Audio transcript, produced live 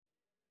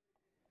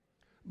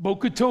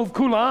בוקר טוב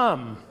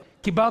כולם.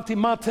 קיבלתי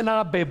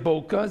מתנה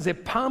בבוקר, זה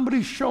פעם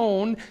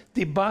ראשון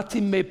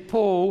דיברתי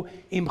מפה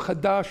עם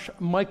חדש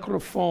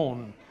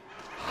מיקרופון.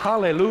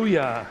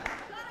 הללויה.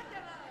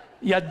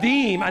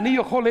 ידים, אני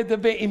יכול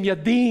לדבר עם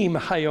ידים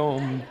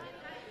היום.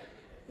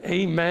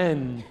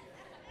 Amen.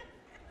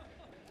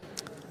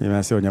 У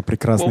меня сегодня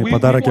прекрасный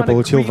подарок. Я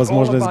получил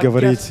возможность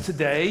говорить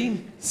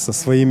со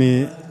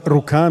своими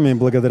руками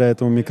благодаря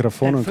этому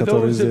микрофону,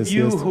 который здесь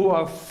есть.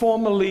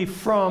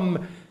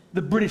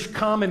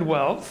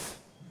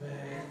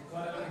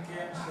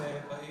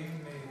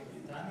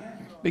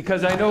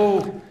 Because I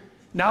know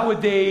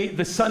nowadays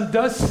the sun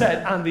does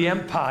set on the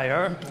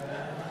empire.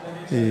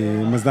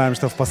 И мы знаем,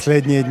 что в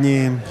последние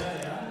дни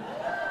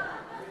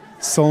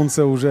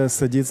солнце уже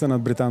садится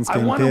над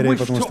Британской империей,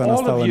 потому что она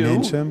стала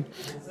меньше.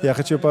 Я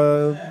хочу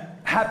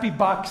Happy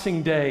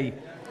Boxing Day.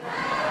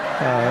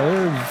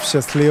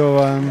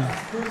 Счастливого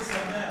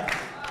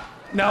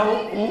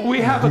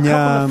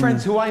Дня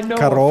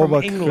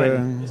коробок.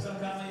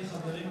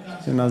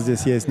 У нас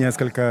здесь есть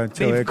несколько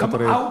человек,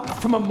 которые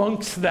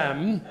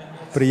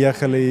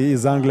приехали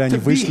из Англии, они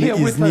вышли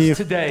из них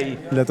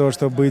для того,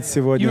 чтобы быть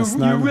сегодня с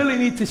нами.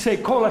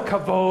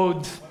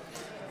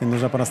 И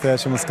нужно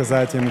по-настоящему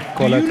сказать им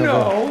 «Коля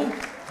кавод».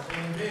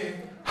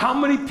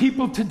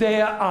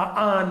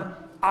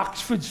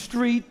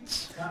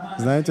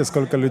 Знаете,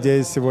 сколько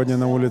людей сегодня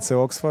на улице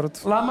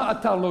Оксфорд?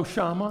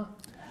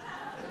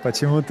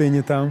 Почему ты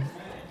не там?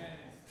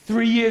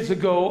 3 years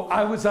ago,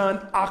 I was on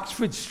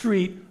Oxford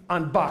Street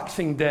on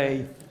Boxing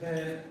Day.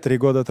 3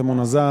 года тому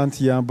назад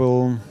я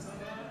был...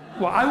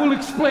 Well, I will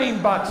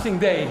explain Boxing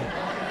Day.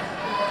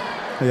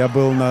 Я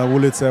был на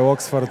улице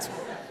Оксфорд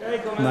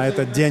на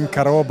этот день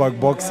коробок,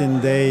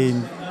 Boxing Day.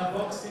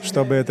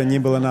 Что бы это ни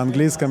было на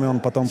английском, и он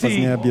потом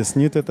позднее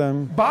объяснит это.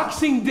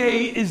 Boxing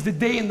Day is the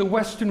day in the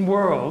Western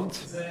world.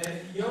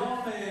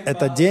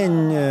 Это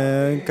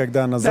день,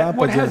 когда на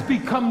Западе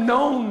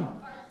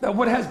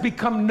what has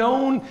become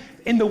known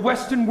in the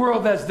Western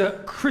world as the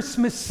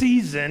Christmas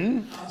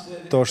season.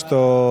 То,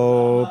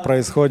 что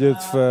происходит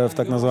в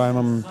так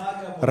называемом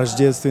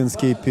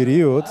рождественский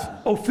период,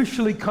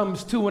 officially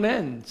comes to an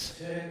end.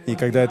 И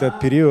когда этот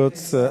период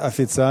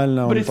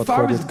официально он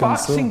подходит к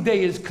концу.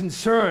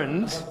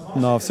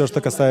 Но все,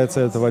 что касается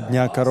этого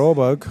дня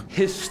коробок,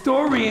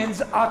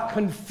 historians are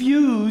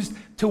confused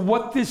to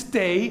what this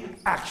day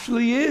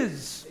actually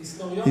is.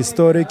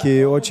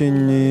 Историки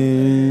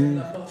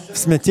очень в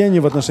смятении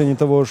в отношении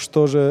того,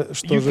 что же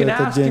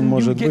этот день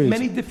может быть.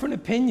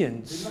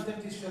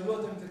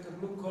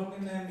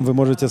 Вы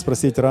можете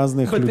спросить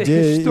разных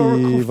людей,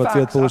 и в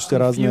ответ получите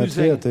разные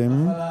ответы.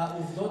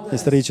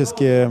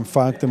 Исторические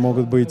факты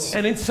могут быть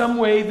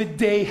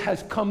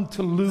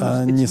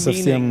не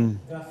совсем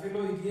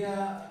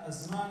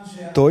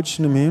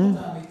точными.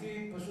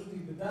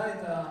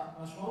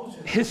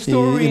 И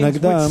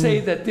иногда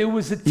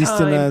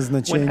истинное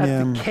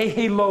значение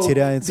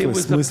теряет свой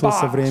смысл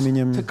со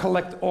временем.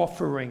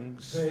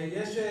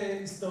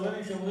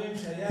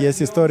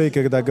 Есть истории,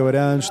 когда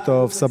говорят,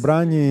 что в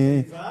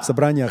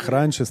собраниях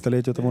раньше,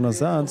 столетия тому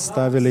назад,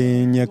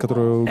 ставили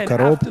некоторую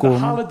коробку,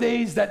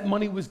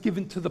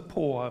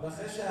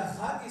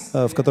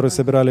 в которой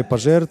собирали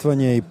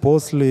пожертвования, и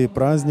после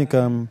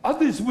праздника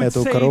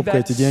эту коробку,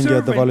 эти деньги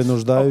отдавали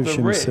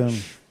нуждающимся.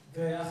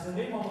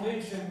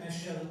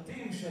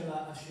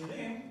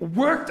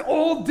 Worked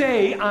all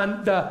day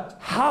on the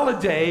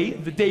holiday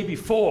the day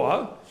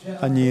before.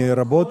 Они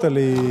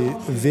работали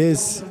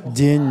весь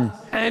день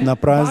на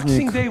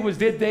праздник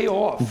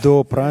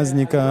до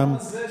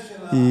праздника,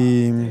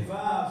 и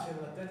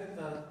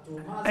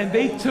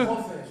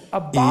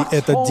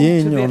этот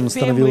день он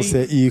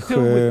становился их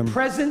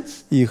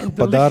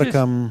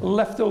подарком,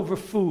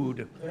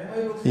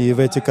 и в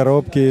эти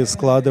коробки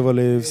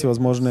складывали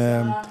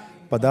всевозможные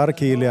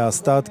подарки или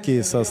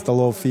остатки со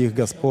столов их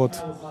господ.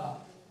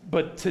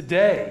 But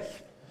today,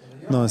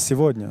 но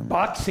сегодня,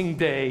 Boxing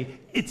Day,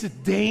 it's a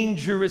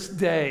dangerous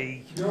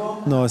day.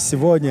 Но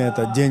сегодня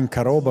это день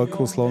коробок,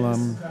 условно,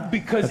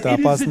 это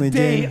опасный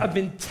день,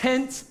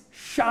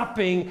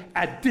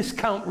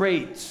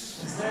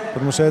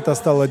 потому что это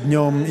стало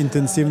днем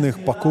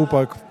интенсивных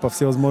покупок по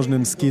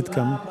всевозможным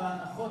скидкам.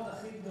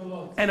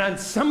 And on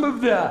some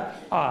of the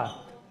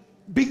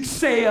big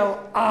sale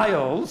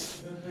aisles,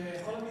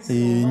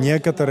 и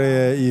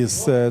некоторые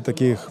из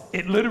таких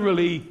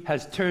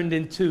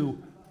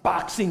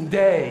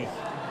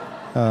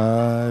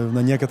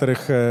на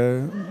некоторых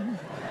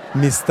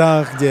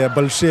местах, где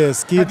большие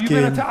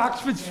скидки,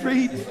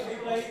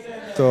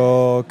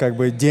 то как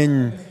бы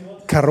день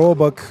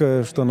коробок,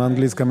 что на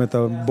английском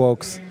это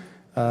бокс,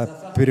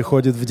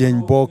 переходит в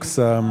день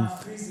бокса,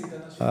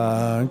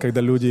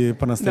 когда люди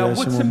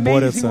по-настоящему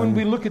борются.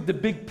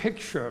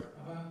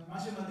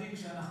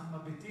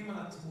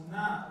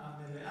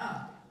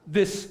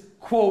 This,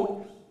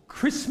 quote,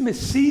 Christmas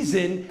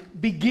season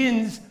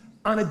begins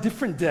on a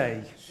different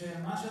day.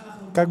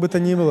 Как бы то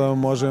ни было, мы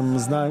можем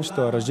знать,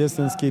 что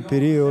рождественский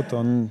период,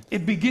 он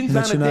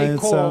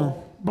начинается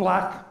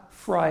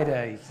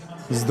Friday.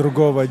 С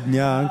другого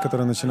дня,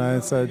 который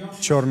начинается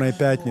Черной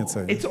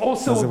пятницей, It's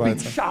also a big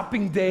называется.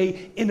 shopping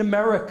day in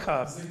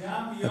America.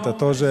 Это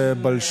тоже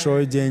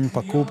большой день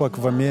покупок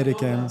в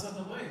Америке.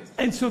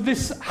 And so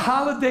this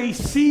holiday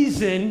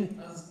season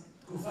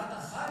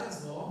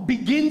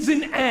begins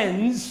and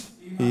ends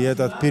И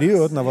этот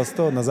период на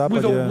востоке, на with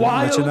западе a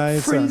wild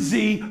начинается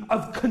frenzy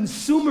of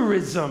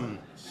consumerism.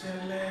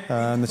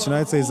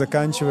 Начинается и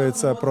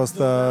заканчивается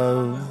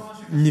просто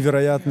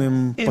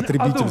невероятным In other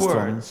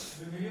потребительством. words,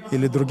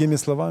 Или другими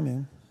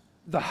словами,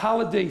 the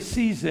holiday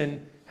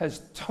season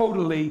has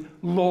totally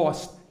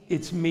lost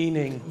its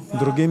meaning.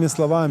 другими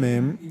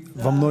словами,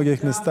 во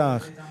многих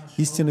местах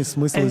истинный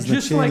смысл и And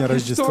just значение like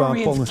Рождества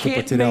historians полностью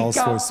can't потерял make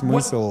свой out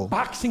смысл. what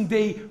Boxing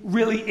Day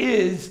really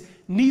is,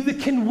 neither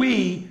can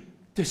we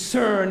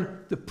discern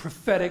the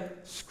prophetic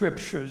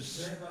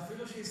scriptures.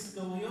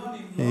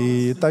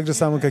 И так же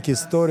самое, как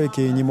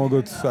историки не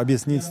могут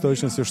объяснить с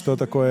точностью, что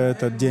такое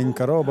этот день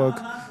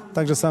коробок,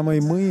 так же самое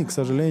и мы, к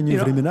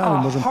сожалению,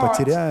 временами можем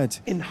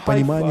потерять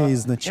понимание и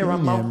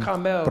значение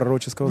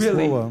пророческого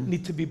слова.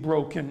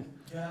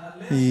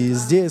 И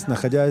здесь,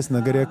 находясь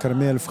на горе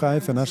Кармель в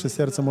Хайфе, наше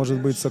сердце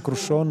может быть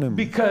сокрушенным,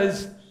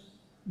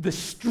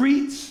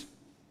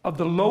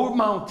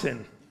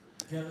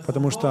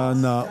 потому что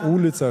на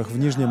улицах в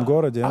Нижнем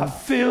городе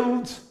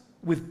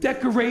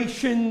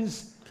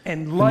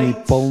они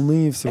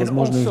полны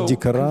всевозможных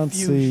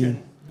декораций,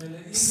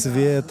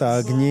 света,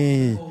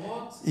 огней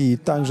и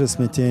также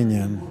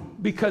смятения.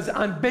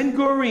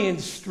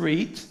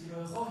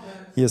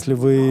 Если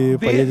вы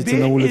поедете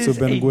на улицу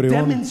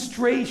Бен-Гурион,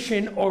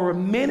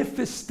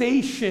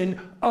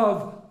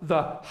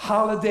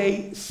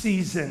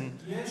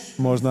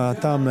 можно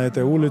там, на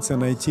этой улице,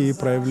 найти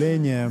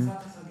проявление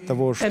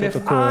того, что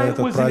такое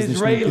этот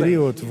праздничный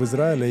период в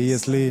Израиле.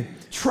 Если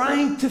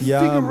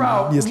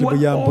бы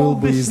я был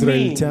бы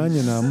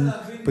израильтянином,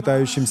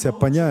 пытающимся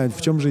понять,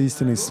 в чем же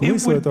истинный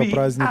смысл этого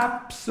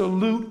праздника,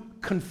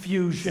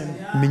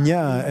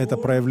 меня это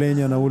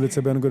проявление на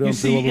улице Бен-Гурион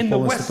привело бы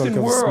полностью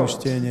только в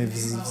смущение, в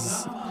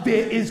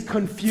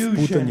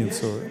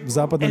путаницу. В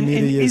западном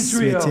мире есть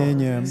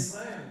смятение,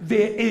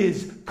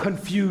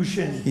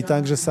 и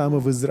так же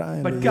самое в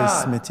Израиле есть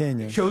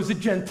смятение.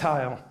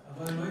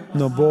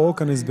 Но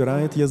Бог, Он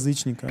избирает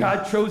язычника,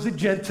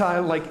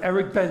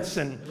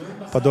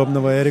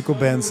 подобного Эрику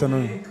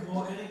Бенсону,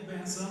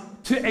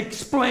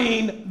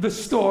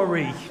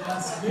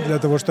 для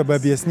того, чтобы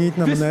объяснить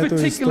нам на эту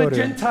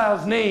историю.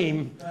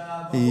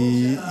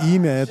 И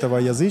имя этого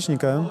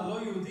язычника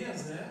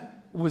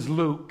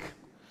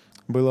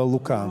было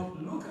Лука.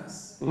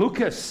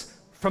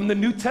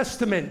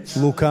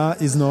 Лука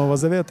из Нового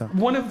Завета.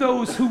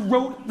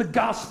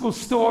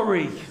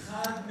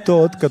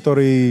 Тот,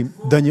 который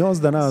донес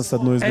до нас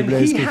одну из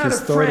библейских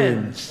историй.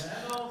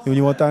 И у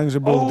него также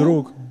был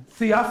друг,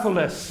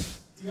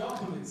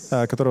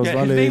 которого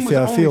звали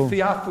Феофил.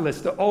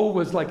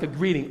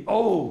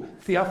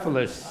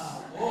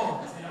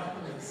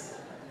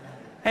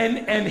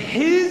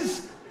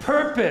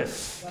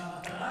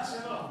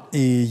 И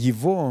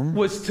его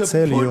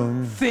целью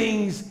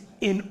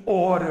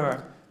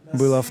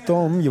было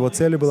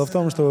в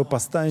том, чтобы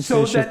поставить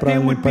вещи в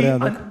правильный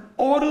порядок,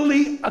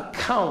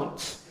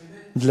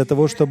 для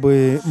того,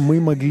 чтобы мы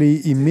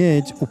могли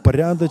иметь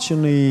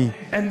упорядоченную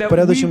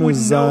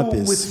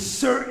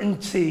запись,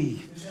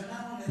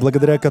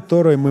 благодаря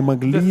которой мы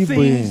могли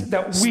бы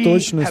с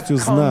точностью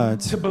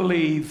знать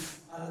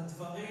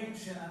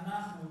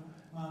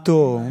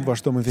то, во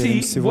что мы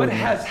верим сегодня.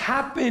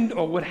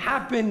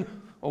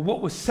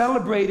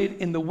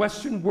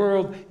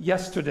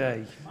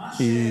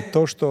 И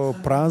то, что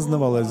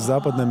праздновалось в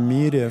западном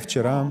мире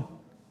вчера,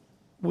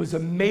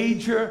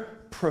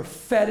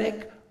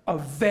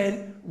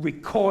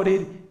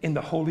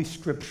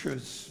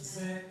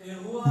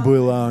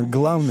 было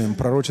главным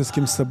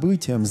пророческим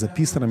событием,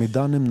 записанным и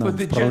данным нам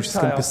в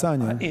пророческом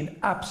Писании.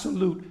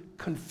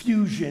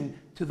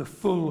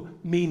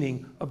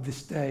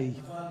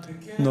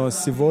 Но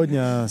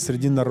сегодня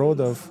среди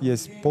народов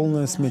есть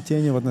полное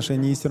смятение в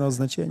отношении истинного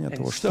значения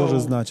того, что же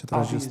значит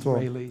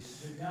Рождество.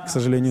 К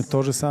сожалению,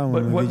 то же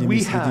самое мы видим и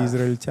среди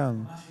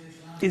израильтян.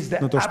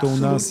 Но то, что у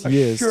нас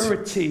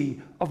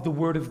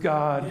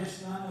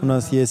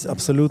есть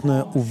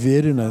абсолютная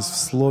уверенность в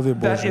Слове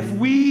Божьем.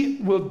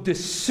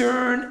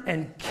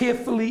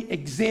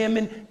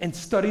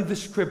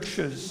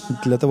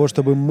 Для того,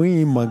 чтобы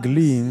мы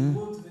могли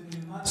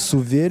с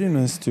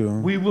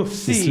уверенностью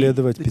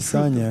исследовать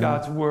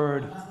Писание,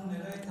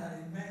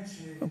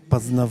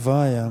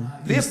 познавая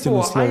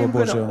истину Слова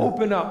Божьего.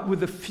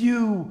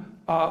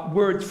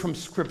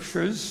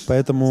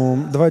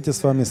 Поэтому давайте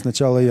с вами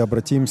сначала и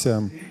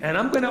обратимся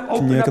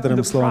к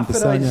некоторым словам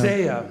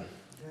Писания,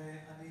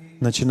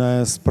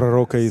 начиная с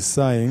пророка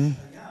Исаии.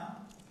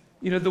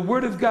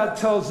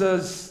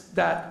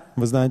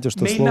 Вы знаете,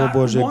 что Слово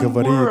Божье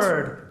говорит,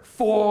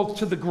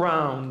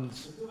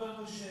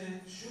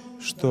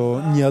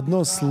 что ни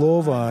одно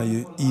слово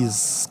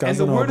из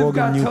сказанного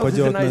Богом не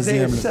упадет на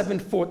землю.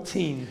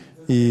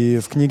 И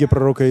в книге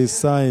пророка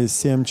Исаии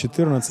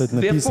 7:14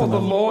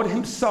 написано: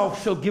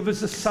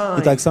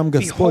 «Итак, сам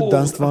Господь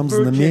даст вам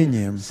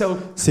знамение.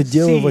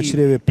 Сидела в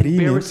чреве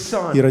примет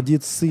и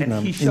родит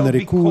сына, и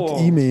нарекут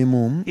имя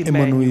ему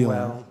Эммануил».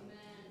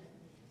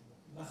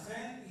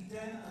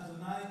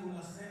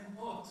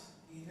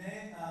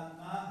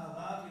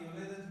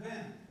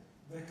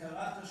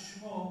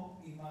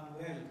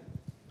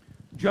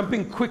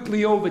 Jumping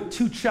quickly over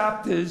 2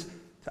 chapters,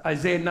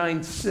 Isaiah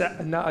 9,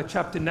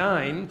 chapter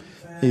 9.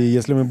 И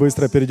если мы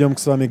быстро перейдем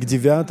с вами к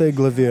 9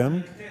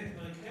 главе,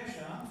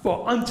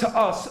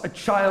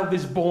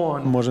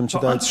 можем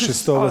читать с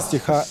 6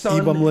 стиха: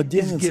 «Ибо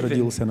младенец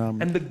родился нам,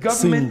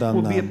 сын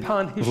дан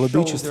нам,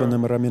 владычество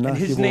на раменах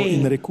его,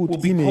 и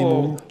нарекут имя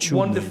ему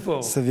Чудный,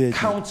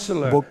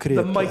 Советник, Бог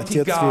крепкий,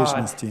 Отец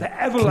вечности,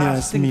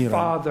 Князь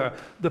мира».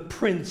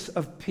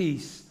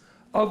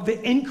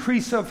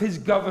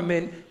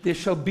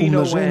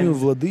 Умножению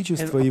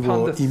владычества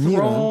его и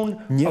мира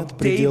нет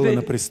предела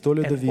на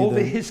престоле Давида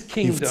и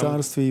в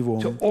царстве его,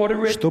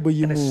 чтобы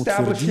ему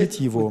утвердить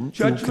его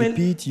и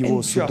укрепить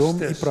его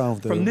судом и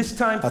правдой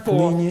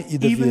отныне и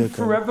до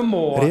века.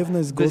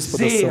 Ревность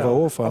Господа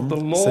Саваофа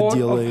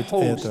соделает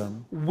это.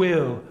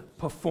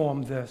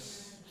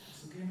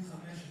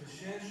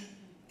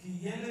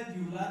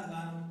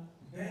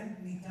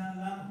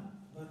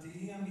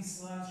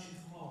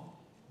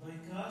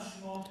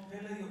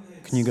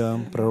 Книга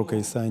пророка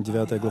Исаии,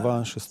 9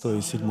 глава, 6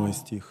 и 7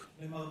 стих.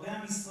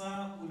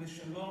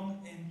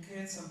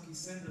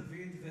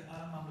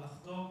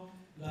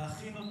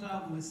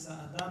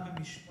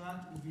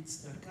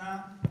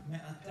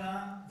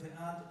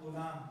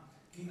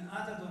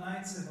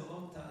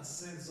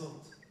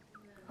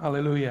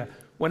 Hallelujah.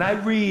 When I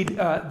read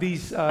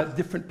these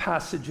different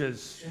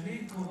passages,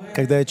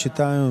 когда я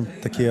читаю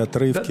такие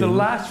отрывки, the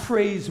last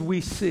phrase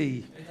we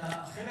see,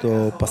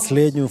 то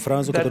последнюю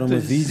фразу, которую мы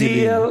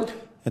видели,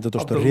 это то,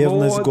 что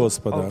ревность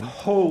Господа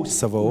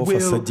Саваофа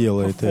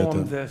соделает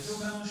это.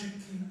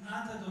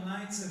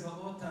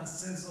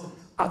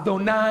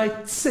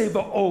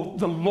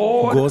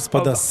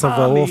 Господа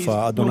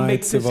Саваофа, Адонай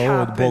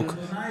Цеваот, Бог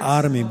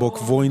армий,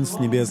 Бог воинств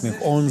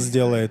небесных, Он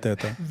сделает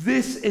это.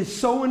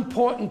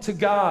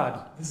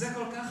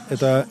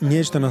 Это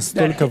нечто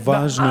настолько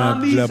важное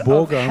для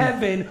Бога,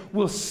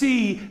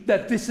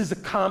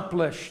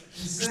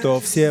 что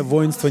все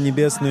воинства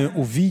небесные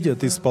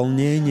увидят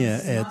исполнение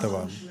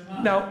этого.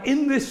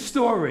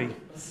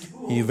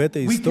 И в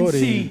этой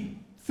истории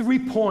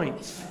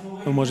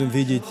мы можем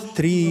видеть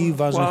 3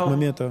 важных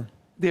момента.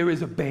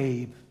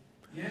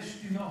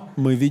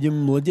 Мы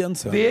видим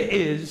младенца.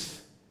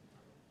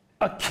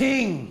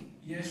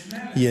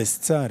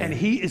 Есть царь.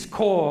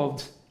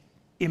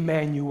 И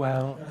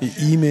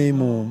имя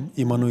ему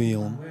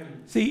Иммануил.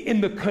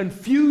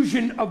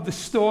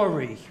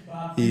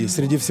 И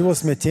среди всего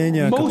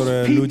смятения,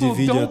 которое люди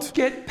видят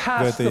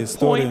в этой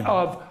истории,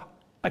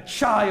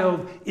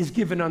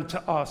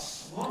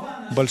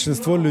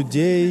 большинство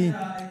людей,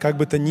 как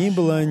бы то ни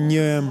было,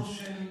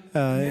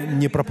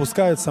 не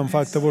пропускают сам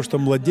факт того, что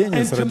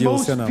младенец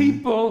родился нам.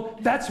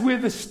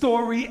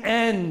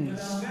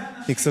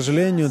 И, к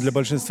сожалению, для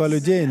большинства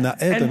людей на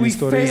этом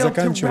история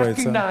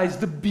заканчивается.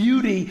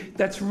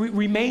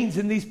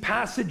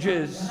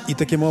 И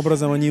таким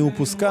образом они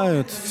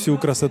упускают всю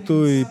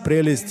красоту и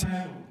прелесть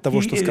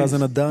того, что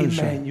сказано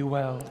дальше.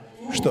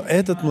 Что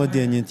этот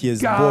младенец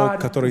есть Бог,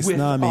 который с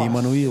нами,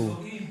 Иммануил.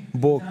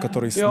 Бог,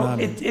 который с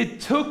нами.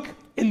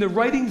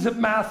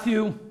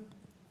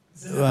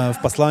 В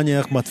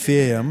посланиях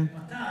Матфея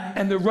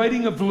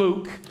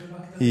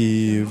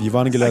и в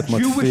Евангелии от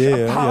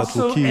Матфея и от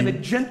Луки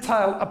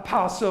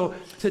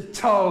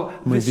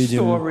мы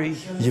видим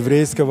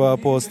еврейского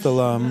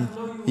апостола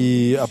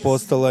и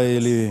апостола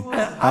или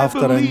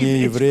автора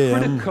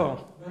нееврея.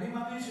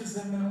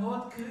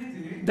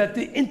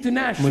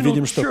 Мы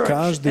видим, что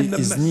каждый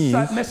из них,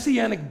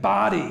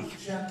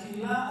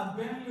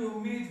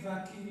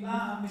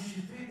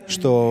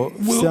 что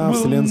вся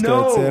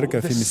Вселенская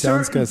Церковь и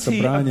Мессианское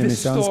собрание,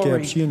 мессианские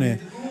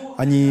общины,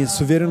 они с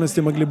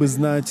уверенностью могли бы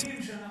знать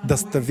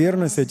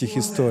достоверность этих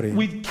историй.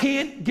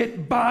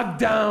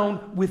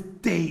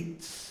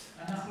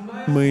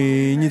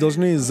 Мы не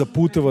должны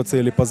запутываться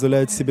или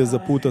позволять себе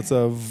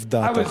запутаться в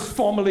датах.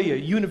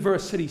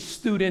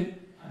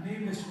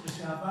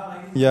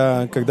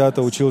 Я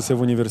когда-то учился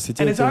в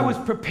университете,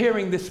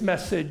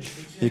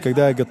 и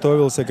когда я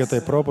готовился к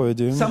этой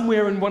проповеди,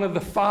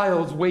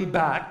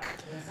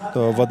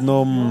 то в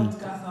одном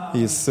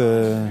из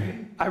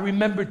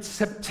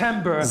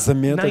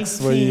заметок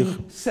своих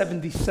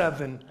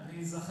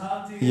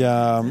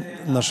я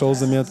нашел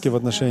заметки в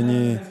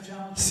отношении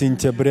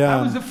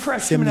сентября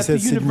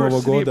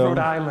 1977 года.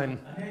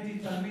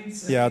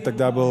 Я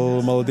тогда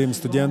был молодым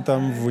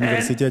студентом в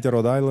университете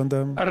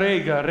Род-Айленда.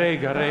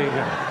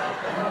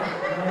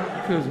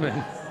 Excuse me.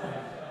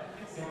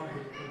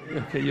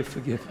 Okay, you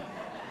forgive.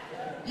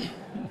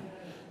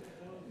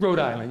 Rhode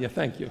Island, yeah,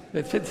 thank you.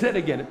 Say it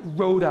again.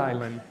 Rhode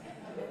Island.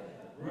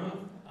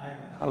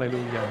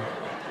 Hallelujah.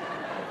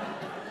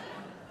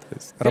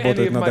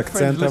 работает над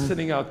акцентом.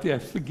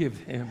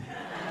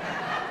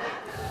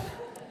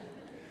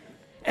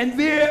 And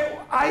there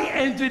I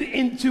entered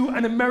into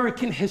an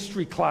American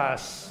history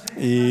class.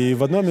 И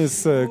в одном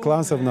из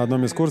классов, на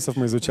одном из курсов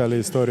мы изучали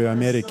историю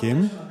Америки.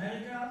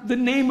 The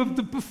name of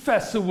the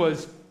professor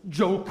was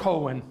Joe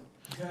Cohen.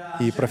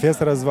 И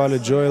профессора звали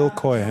Джоэл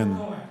Коэн.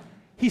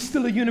 He's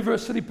still a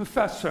university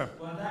professor.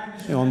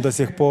 И он до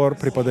сих пор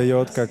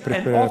преподает как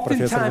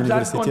профессор в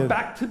университете.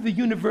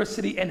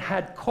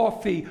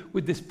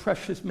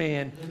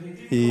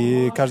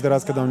 И каждый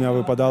раз, когда у меня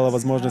выпадала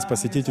возможность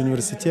посетить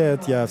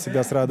университет, я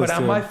всегда с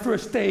радостью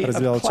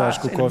разливал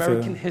чашку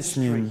кофе с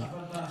ним.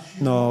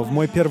 Но в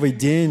мой первый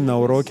день на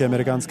уроке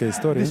американской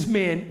истории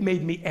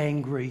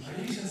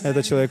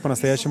этот человек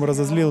по-настоящему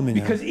разозлил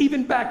меня.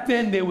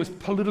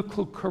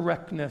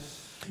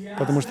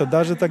 Потому что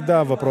даже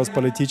тогда вопрос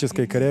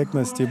политической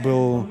корректности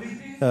был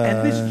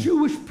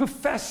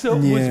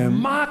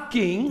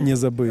не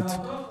забыт.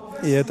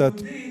 И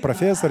этот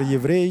профессор,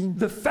 еврей,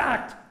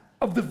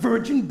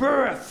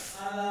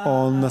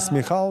 он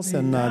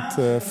насмехался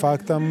над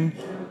фактом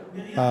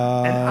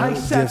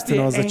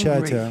девственного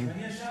зачатия.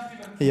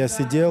 И я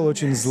сидел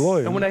очень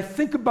злой.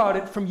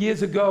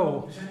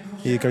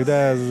 И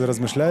когда я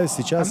размышляю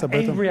сейчас об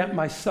этом,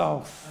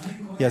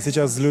 я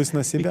сейчас злюсь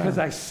на себя,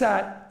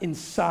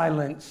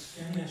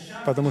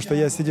 потому что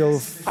я сидел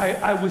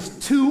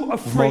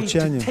в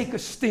молчании.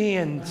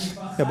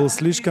 Я был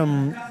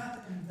слишком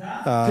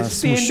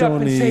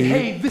смущен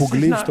и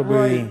пуглив,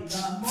 чтобы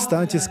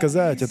встать и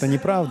сказать, это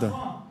неправда.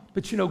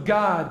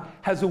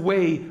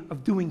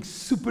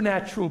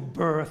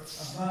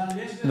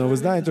 Но вы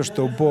знаете,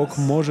 что Бог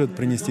может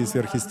принести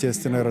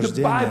сверхъестественное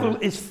рождение.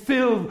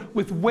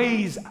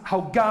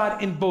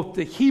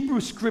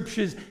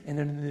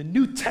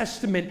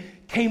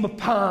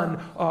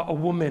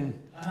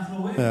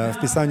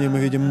 В Писании мы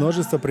видим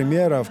множество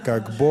примеров,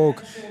 как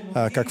Бог,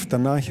 как в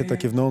Танахе,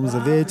 так и в Новом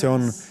Завете,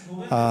 Он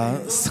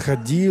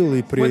сходил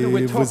и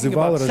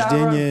вызывал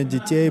рождение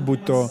детей,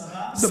 будь то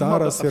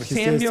Сара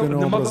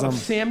сверхъестественным образом,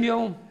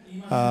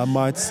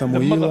 мать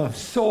Самуила,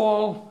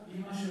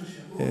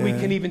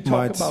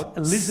 мать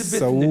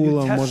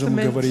Саула, можем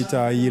говорить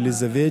о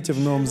Елизавете в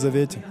Новом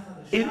Завете.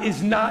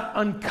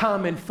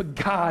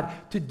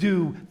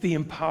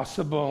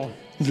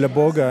 Для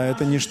Бога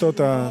это не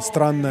что-то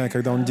странное,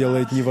 когда Он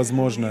делает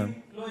невозможное.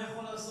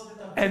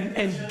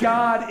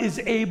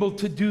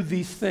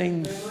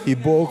 И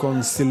Бог,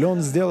 Он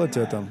силен сделать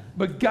это.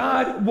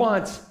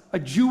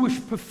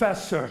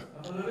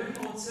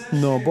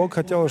 Но Бог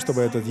хотел,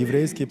 чтобы этот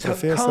еврейский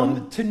профессор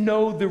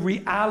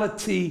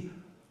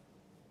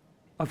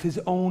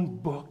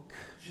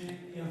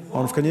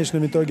он в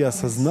конечном итоге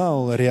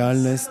осознал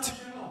реальность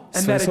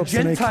своей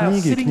собственной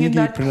книги,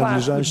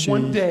 принадлежащей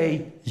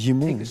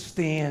ему,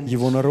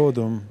 его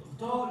народу.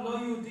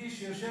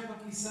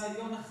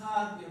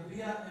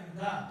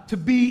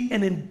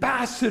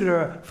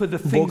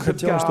 Бог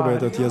хотел, чтобы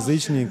этот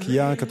язычник,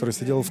 я, который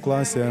сидел в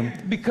классе,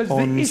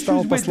 он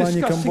стал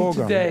посланником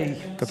Бога,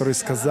 который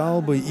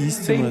сказал бы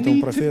истину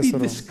этому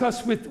профессору.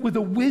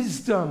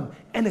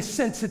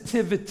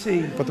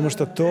 Потому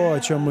что то, о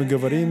чем мы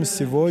говорим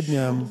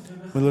сегодня,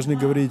 мы должны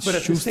говорить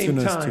с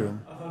чувственностью,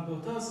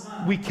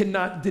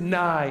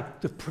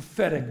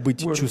 быть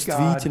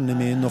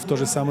чувствительными, но в то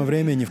же самое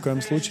время ни в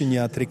коем случае не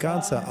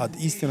отрекаться от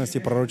истинности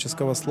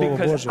пророческого Слова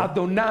Божьего.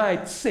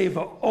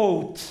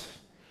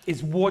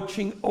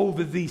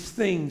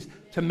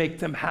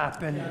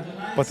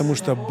 Потому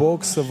что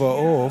Бог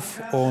Саваоф,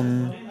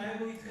 Он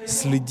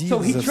следит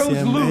за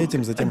всем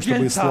этим, за тем,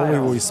 чтобы Слово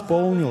Его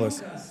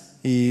исполнилось.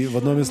 И в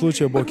одном из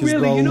случаев Бог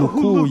избрал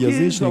Луку,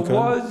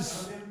 язычника.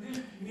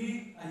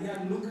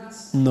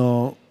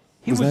 Но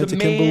вы знаете,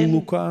 кем был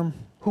Лука?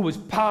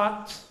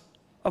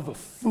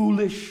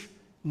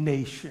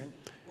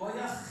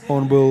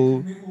 Он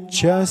был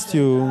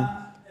частью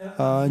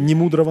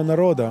немудрого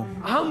народа.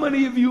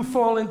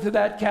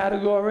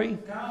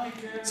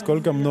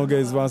 Сколько много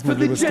из вас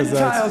могли бы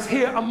сказать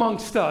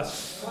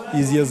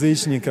из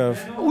язычников?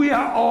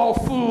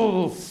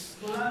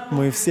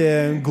 Мы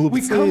все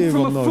глупцы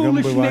во многом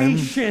бываем.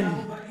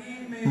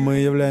 Мы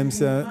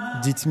являемся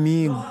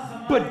детьми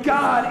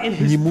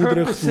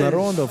немудрых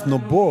народов, но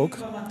Бог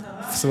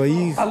в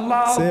своих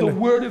целях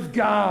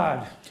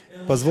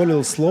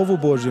позволил Слову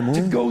Божьему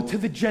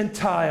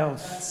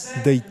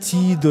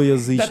дойти до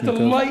язычников,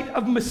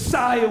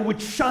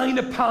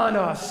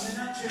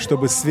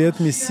 чтобы свет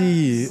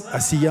Мессии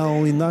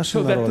осиял и наши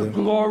народы,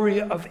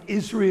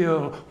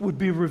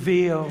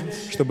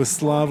 чтобы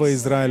слава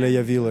Израиля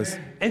явилась.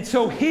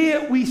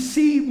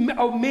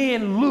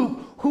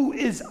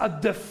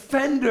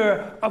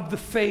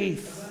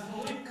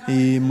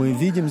 И мы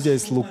видим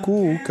здесь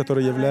Луку,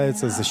 который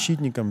является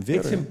защитником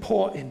веры.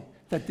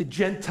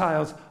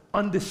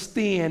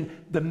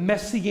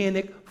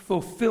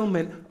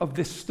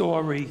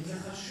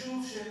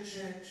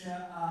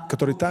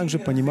 Который также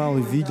понимал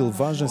и видел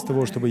важность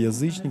того, чтобы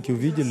язычники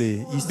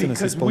увидели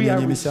истинность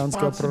исполнения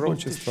мессианского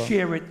пророчества.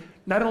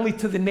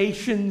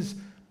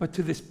 but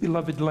to this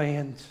beloved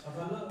land.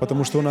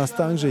 Потому что у нас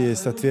также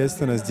есть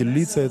ответственность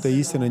делиться этой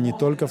истиной не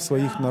только в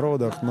своих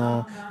народах,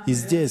 но и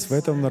здесь, в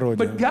этом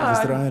народе, в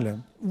Израиле.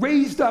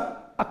 Raised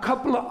up a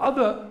couple of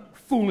other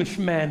foolish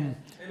men.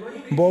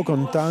 Бог,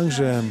 Он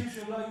также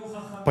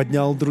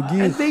поднял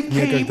других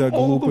некогда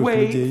глупых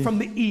людей,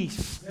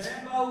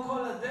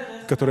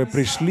 которые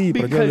пришли и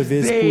проделали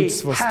весь путь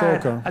с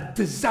востока,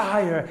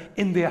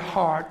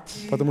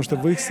 потому что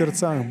в их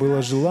сердцах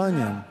было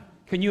желание.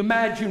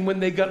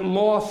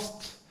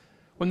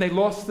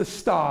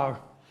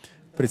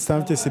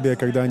 Представьте себе,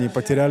 когда они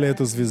потеряли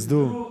эту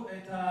звезду,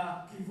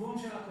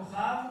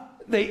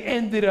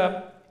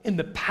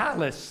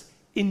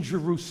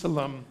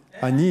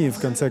 они, в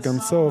конце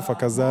концов,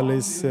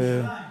 оказались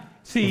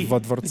во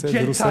дворце в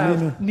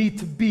Иерусалиме.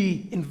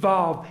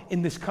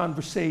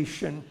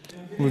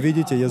 Вы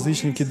видите,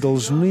 язычники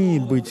должны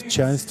быть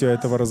частью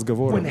этого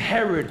разговора.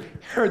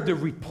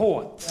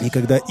 И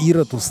когда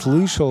Ирод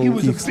услышал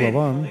их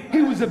слова,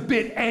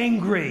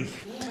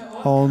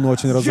 он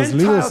очень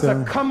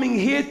разозлился,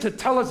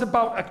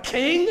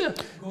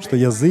 что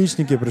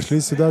язычники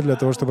пришли сюда для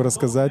того, чтобы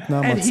рассказать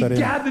нам о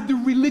царе.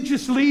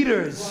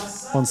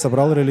 Он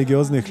собрал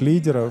религиозных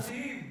лидеров,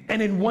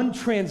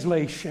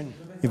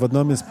 и в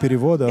одном из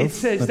переводов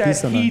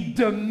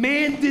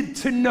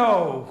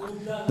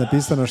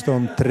написано, что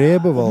он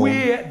требовал,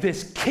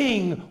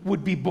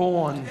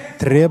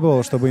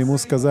 чтобы ему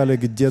сказали,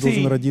 где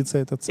должен родиться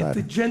этот царь.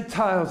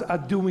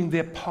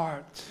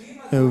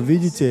 И вы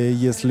видите,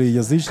 если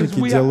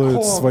язычники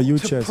делают свою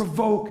часть,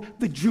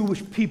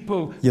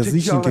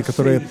 язычники,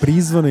 которые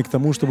призваны к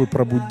тому, чтобы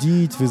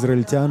пробудить в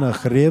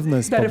израильтянах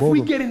ревность по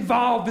Богу,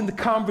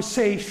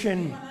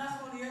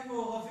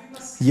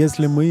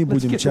 если мы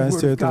будем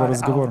частью этого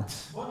разговора,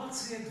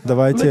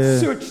 давайте,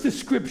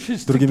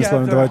 другими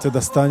словами, давайте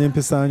достанем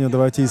Писание,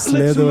 давайте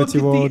исследовать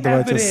его,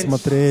 давайте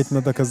смотреть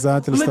на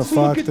доказательства,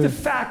 факты,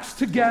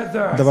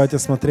 давайте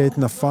смотреть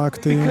на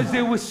факты,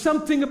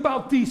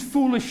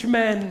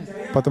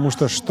 потому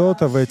что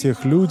что-то в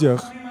этих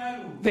людях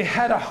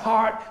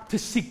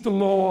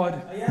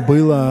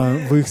было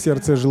в их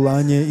сердце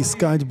желание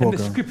искать Бога.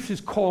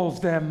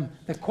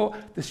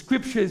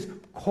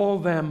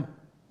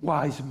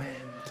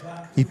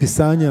 И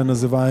Писания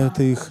называют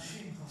их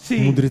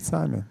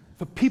мудрецами.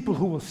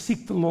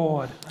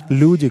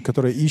 Люди,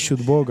 которые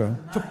ищут Бога.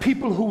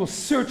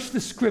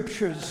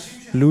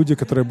 Люди,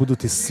 которые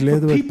будут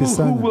исследовать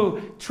Писание.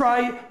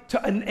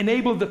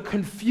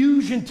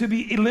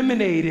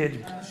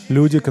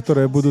 Люди,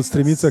 которые будут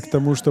стремиться к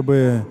тому,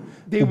 чтобы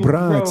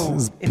убрать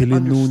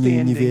пелену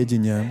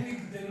неведения.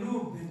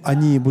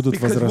 Они будут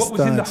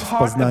возрастать в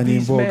познании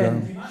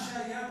Бога.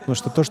 Потому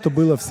что то, что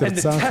было в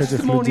сердцах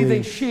этих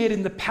людей,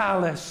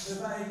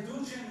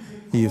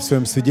 и в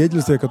своем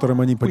свидетельстве,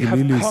 которым они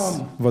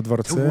поделились во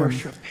дворце,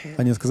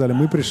 они сказали,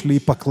 мы пришли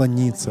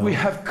поклониться.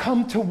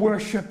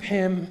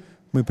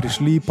 Мы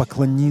пришли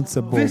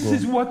поклониться Богу.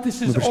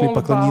 Мы пришли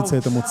поклониться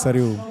этому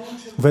царю.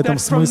 В этом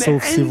смысл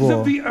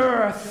всего.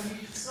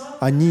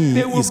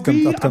 Они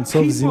от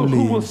концов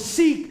земли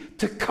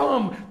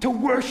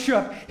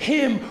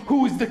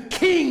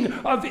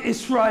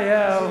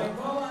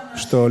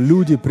что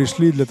люди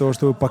пришли для того,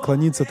 чтобы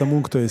поклониться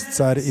тому, кто есть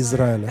царь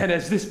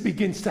Израиля.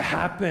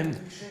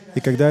 И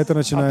когда это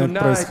начинает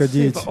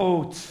происходить,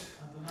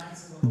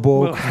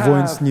 Бог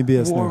воинств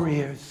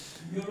небесных,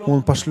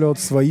 Он пошлет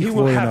своих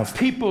воинов.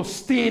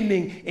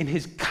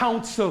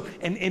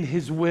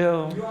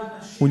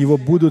 У Него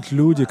будут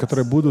люди,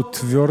 которые будут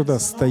твердо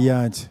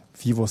стоять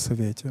в Его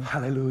совете.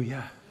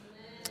 Аллилуйя.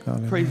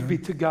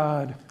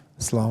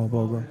 Слава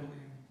Богу.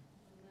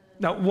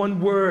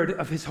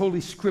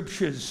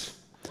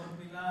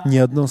 Ни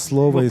одно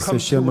слово из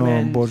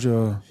Священного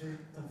Божьего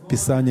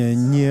Писания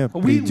не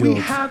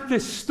придет.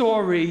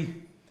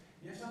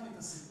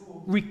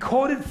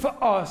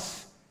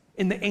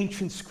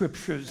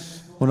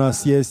 У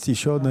нас есть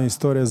еще одна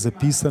история,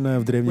 записанная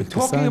в Древних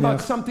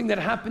Писаниях.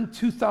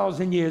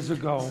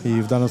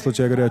 И в данном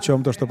случае я говорю о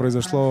чем-то, что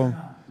произошло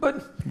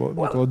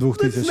около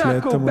 2000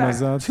 лет тому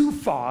назад.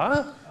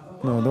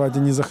 Но давайте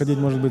не заходить,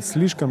 может быть,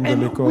 слишком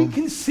далеко.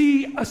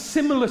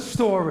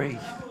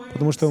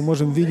 Потому что мы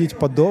можем видеть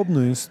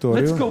подобную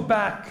историю.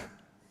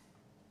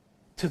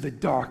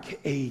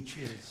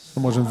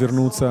 Мы можем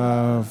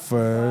вернуться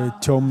в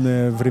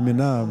темные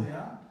времена.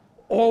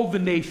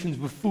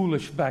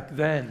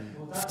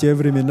 В те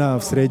времена,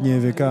 в средние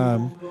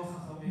века,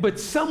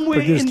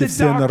 практически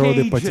все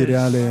народы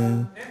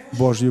потеряли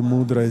Божью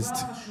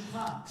мудрость.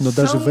 Но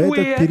даже в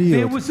этот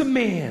период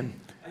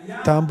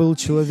там был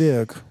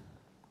человек,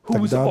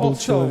 тогда был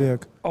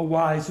человек,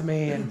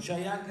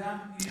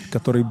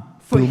 который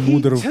был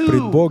мудр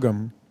пред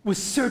Богом,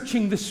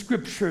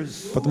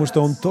 потому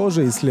что он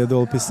тоже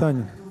исследовал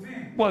Писание.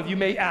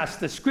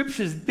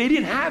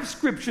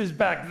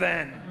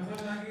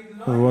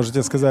 Вы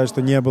можете сказать,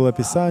 что не было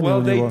Писания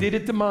у него,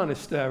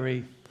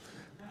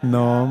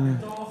 но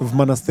в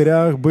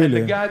монастырях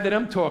были.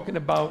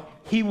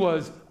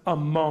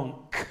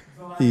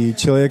 И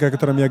человек, о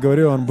котором я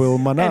говорю, он был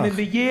монах. And in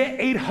the year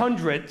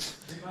 800,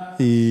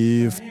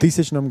 И в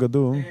 1000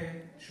 году,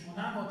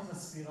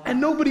 and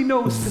nobody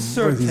knows for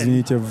certain,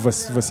 извините, в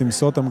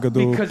 800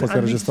 году because после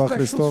on these Рождества special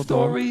Христова,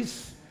 stories,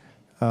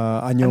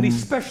 о and нем,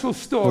 these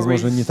special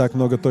возможно, не stories, так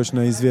много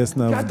точно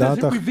известно в God doesn't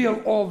датах.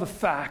 reveal all the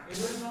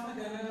facts.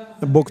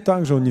 Бог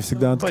также, Он не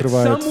всегда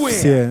открывает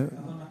все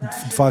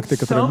факты,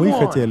 которые мы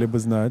хотели бы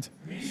знать.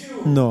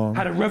 Но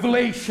Had a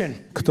revelation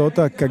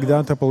кто-то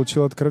когда-то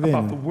получил about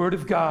откровение the Word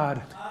of God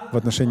в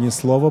отношении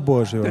Слова that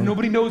Божьего.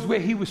 nobody knows where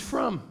he was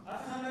from.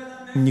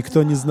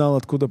 Никто не знал,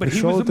 откуда But he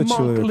пришел was a этот monk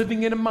человек.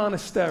 living in a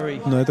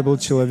monastery. Но это был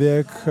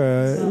человек,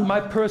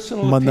 My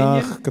personal opinion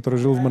монах, который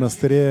жил в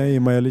монастыре, и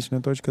моя личная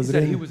точка is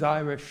that he зрения, was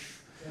Irish.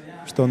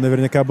 что он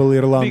наверняка был Because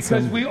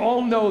ирландцем. we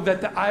all know that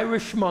the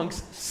Irish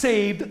monks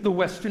saved the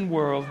Western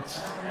world.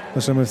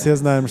 Потому что мы все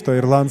знаем, что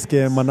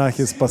ирландские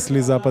монахи спасли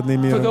западный For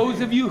мир.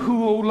 those of you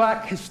who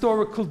lack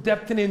historical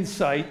depth and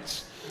insight,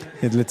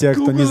 И для тех,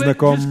 кто не Google it,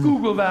 знаком, just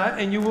Google that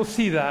and you will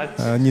see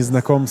that. не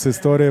знаком с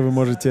историей, вы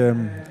можете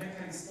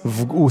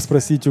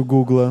спросить у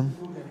Гугла.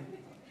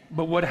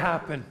 But what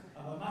happened?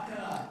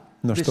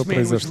 Но что This man was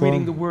произошло?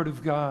 reading the Word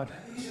of God.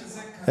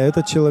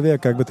 Этот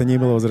человек, как бы то ни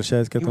было,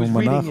 возвращаясь к этому He was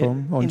reading монаху,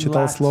 it он in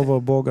читал Latin. Слово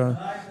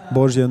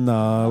Божье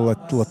на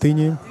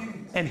латыни,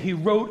 And he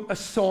wrote a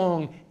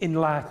song in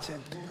Latin.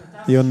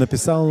 и он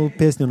написал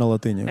песню на And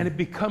латыни. it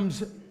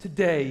becomes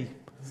today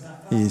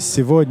И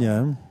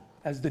сегодня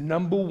as the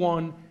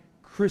 #1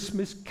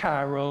 Christmas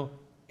carol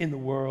in the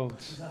world.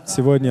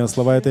 Сегодня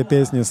слова этой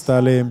песни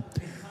стали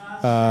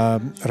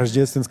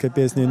рождественской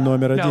песней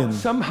номер Now, 1.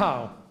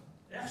 somehow,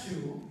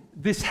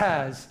 this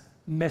has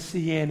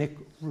messianic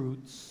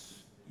roots.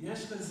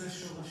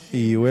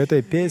 И у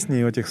этой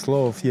песни, у этих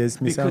слов есть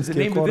Because the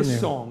мессианские name of this корни,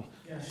 song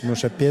потому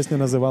что песня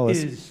называлась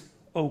is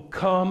O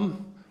come,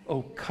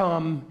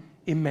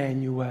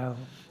 Emanuel.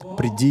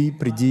 «Приди,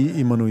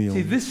 приди, Иммануил».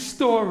 See, this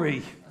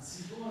story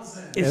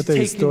is Эта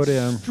taken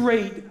история,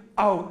 straight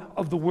out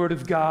of the Word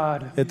of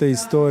God. эта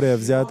история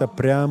взята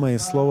прямо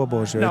из Слова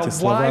Божьего. Now, Эти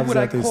слова why would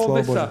I взяты из call Слова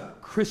this Божьего. a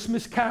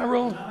Christmas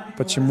carol?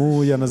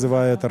 Почему я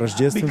называю это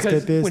рождественской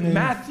Because when песней?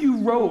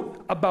 Matthew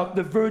wrote about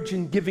the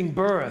virgin giving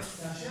birth,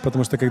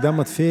 Потому что когда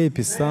Матфей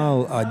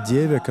писал о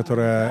деве,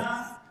 которая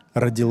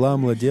родила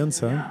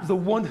младенца, the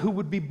one who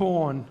would be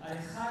born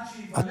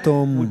о would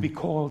том, be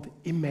called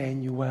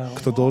Emmanuel.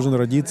 кто должен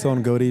родиться,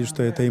 он говорит,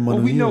 что это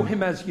Well, we know Иммануил.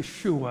 him as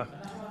Yeshua.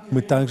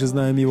 Мы также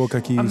знаем его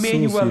как Иисус,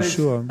 Emmanuel is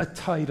Иешуа. a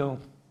title.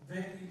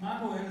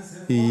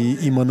 И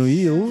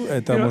Иммануил —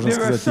 это, можно There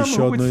are сказать, some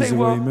еще who одно would из say,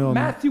 его well, имен.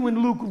 Matthew and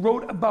Luke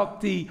wrote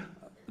about the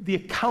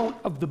account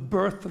of the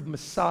birth of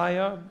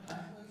Messiah.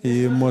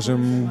 И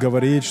можем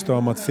говорить, что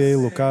Матфей и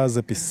Лука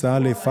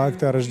записали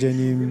факты о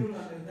рождении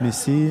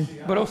Мессии,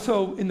 But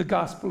also in the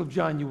Gospel of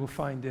John you will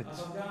find it.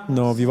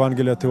 но в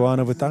Евангелии от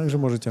Иоанна вы также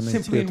можете найти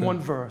Simply in one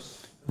это verse.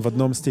 в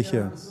одном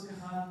стихе.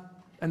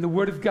 And the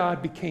Word of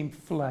God became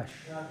flesh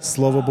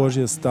Слово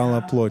Божье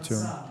стало плотью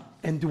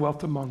and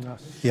dwelt among us.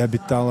 и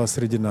обитало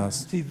среди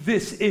нас. See,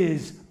 this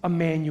is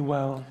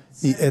Emmanuel,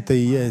 И это и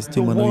есть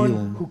the one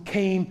Иммануил, who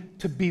came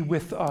to be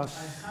with us.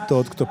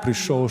 тот, кто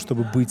пришел,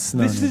 чтобы быть с This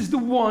нами. is the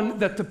one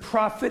that the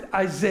prophet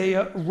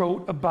Isaiah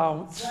wrote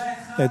about.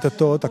 Это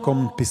тот, о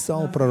ком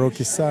писал пророк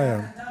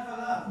Исаия,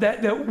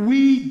 That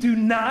we do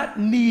not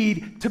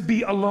need to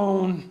be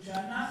alone.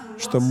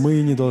 что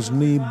мы не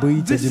должны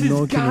быть This is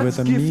одинокими в God's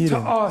этом gift мире.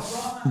 to us.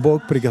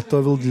 Бог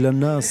приготовил для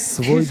нас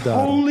свой His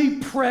дар,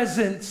 holy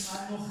presence.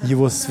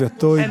 Его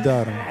святой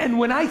дар. And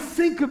when I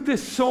think of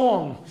this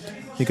song,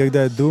 И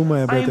когда я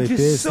думаю об I am этой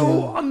just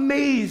so песне,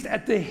 amazed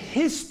at the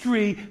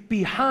history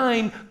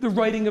behind the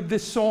writing of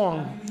this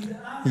song.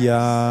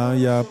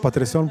 я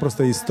потрясен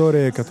просто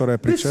историей, которая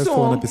This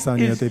предшествовала song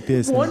написанию этой is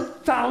песни.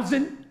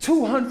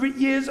 1,200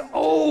 years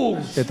old.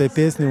 Этой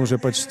песне уже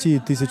почти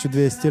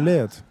 1200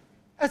 лет.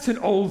 That's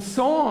an old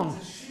song.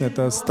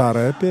 Это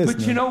старая But you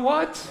песня. know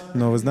what?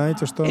 Но вы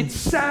знаете что? It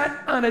sat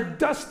on a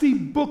dusty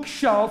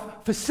bookshelf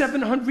for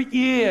 700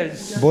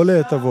 years.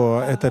 Более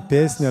того, эта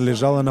песня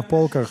лежала на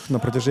полках на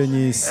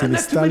протяжении And not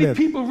 700 too many лет.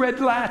 people read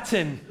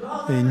Latin.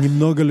 И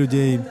немного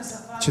людей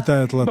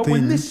читают But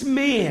when латынь. this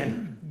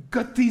man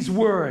got these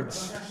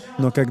words,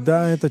 Но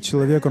когда этот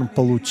человек, он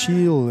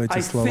получил I эти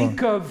слова, think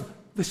of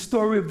the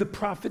story of the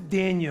prophet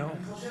Daniel.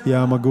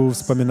 я могу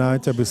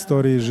вспоминать об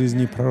истории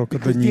жизни пророка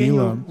Because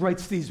Даниила, Daniel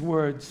writes these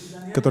words.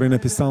 который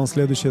написал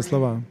следующие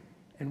слова.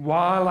 And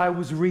while I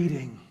was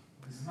reading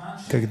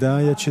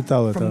Когда я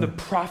читал from the это,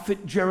 prophet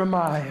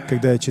Jeremiah,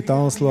 когда я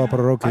читал слова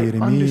пророка I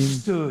Иеремии,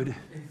 understood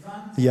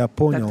я that the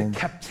понял,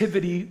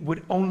 captivity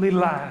would only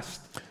last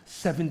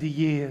 70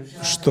 years.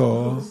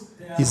 что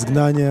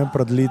изгнание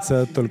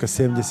продлится только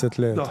 70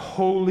 лет. The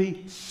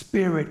Holy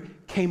Spirit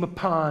came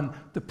upon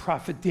the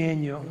prophet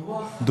Daniel.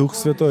 Дух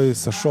Святой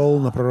сошел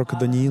на пророка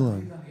Даниила.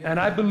 And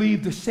I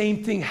believe the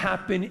same thing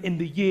happened in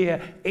the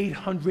year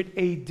 800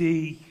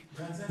 AD.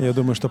 Я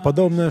думаю, что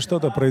подобное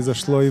что-то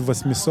произошло и в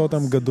 800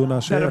 году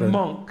нашей That a эры,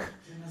 monk,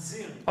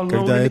 alone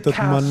когда in the этот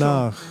castle,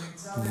 монах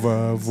в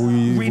reading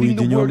the Word of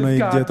уединенной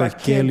God где-то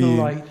by келье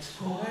candlelight,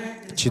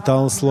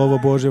 читал Слово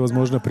Божье,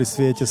 возможно, при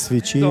свете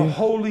свечи, the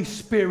Holy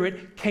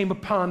Spirit came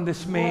upon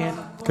this man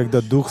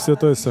когда Дух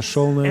Святой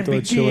сошел на and этого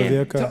began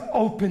человека to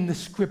open the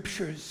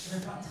scriptures.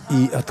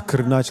 и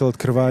начал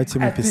открывать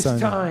ему At this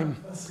Писание. time,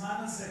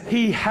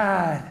 he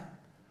had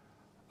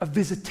a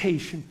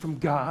visitation from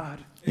God.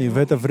 И в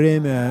это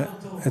время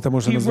это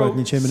можно назвать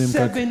ничем иным,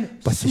 как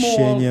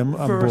посещением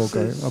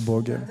о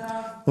Боге.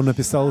 Он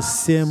написал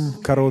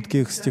 7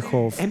 коротких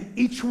стихов,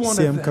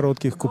 7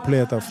 коротких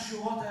куплетов.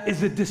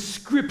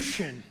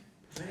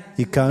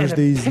 И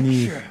каждый из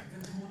них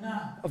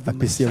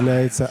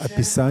является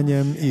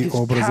описанием и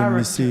образом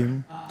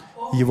Мессии,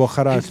 его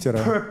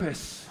характера,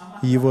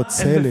 его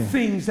цели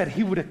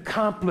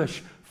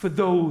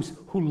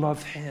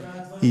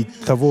и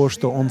того,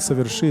 что Он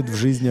совершит в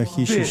жизнях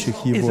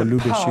ищущих Его,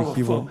 любящих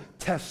Его.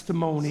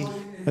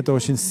 Это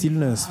очень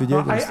сильное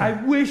свидетельство.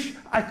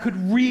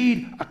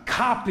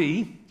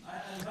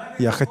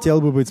 Я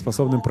хотел бы быть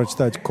способным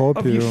прочитать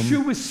копию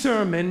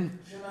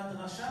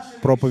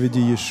проповеди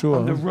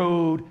Иешуа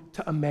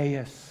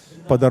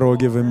по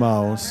дороге в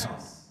Эмаус.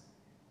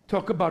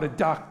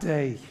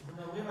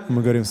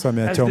 Мы говорим с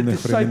вами о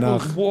темных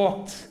временах,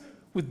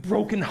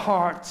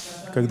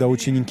 когда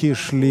ученики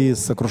шли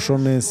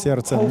сокрушенные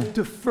сердцем.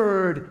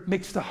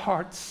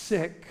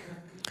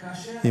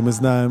 И мы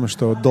знаем,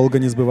 что долго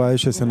не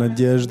сбывающаяся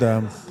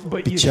надежда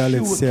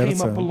печалит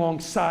сердце.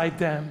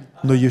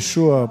 Но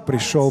Иешуа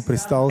пришел,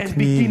 пристал к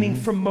ним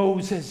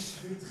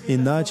и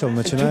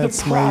начиная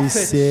с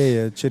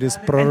Моисея, через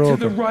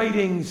пророков,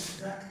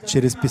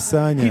 через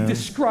Писание.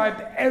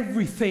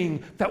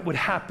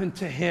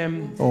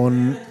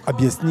 Он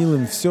объяснил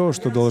им все,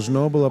 что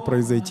должно было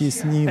произойти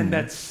с ним.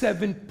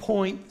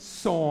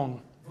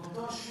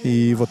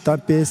 И вот та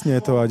песня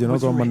этого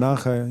одинокого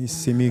монаха из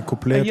 7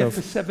 куплетов,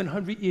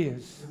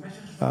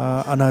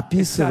 она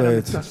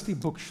описывает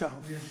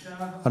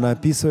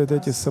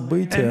эти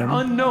события.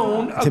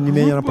 Тем не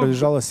менее, она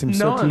пролежала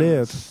 700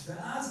 лет.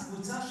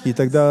 И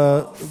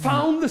тогда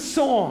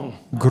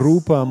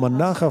группа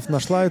монахов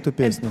нашла эту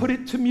песню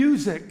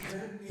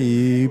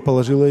и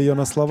положила ее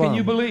на слова.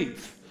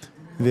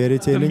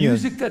 Верите или нет?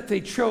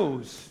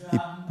 И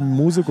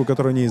музыку,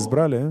 которую они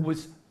избрали,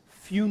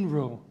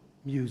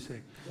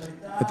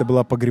 это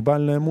была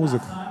погребальная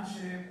музыка.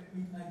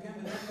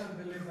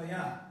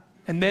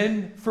 И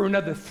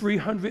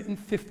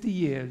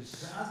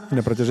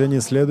на протяжении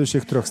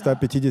следующих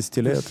 350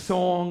 лет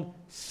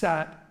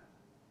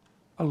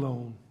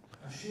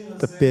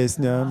эта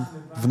песня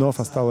вновь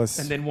осталась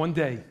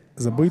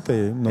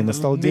забытой, но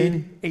настал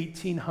день,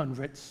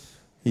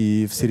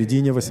 и в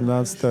середине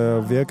 18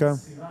 века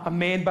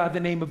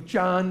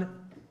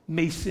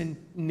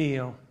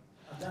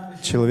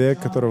человек,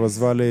 которого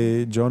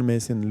звали Джон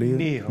Мейсон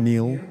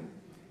Нил,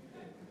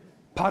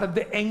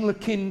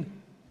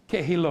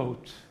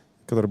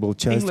 который был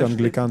частью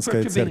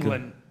англиканской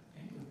церкви.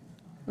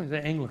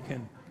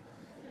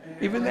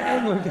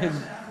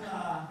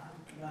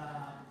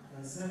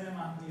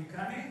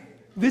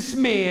 This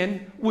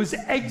man was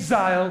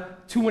exiled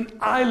to an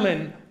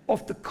island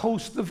off the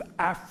coast of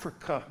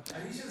Africa.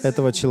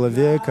 Этого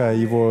человека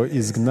его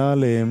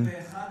изгнали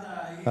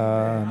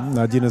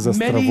на один из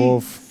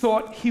островов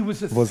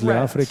возле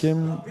Африки.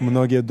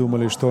 Многие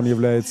думали, что он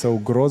является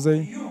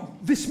угрозой.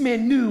 This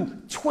man knew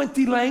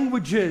 20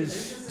 languages.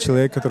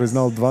 Человек, который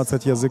знал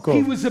 20 языков.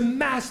 He was a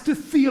master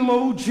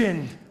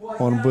theologian.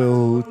 Он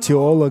был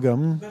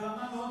теологом.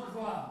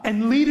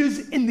 And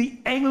leaders in the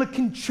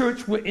Anglican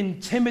church were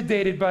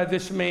intimidated by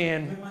this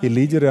man. И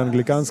лидеры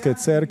англиканской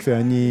церкви,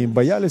 они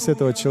боялись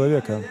этого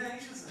человека.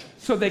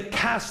 So they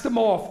cast him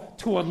off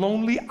to a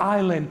lonely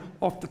island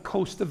off the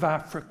coast of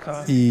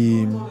Africa.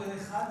 И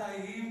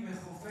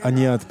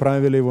они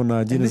отправили его на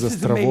один из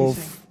островов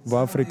в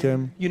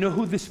Африке,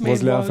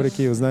 возле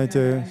Африки. Вы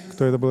знаете,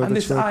 кто это был,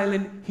 этот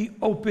человек?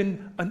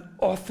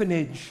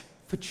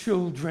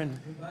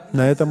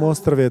 На этом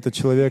острове этот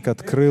человек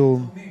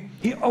открыл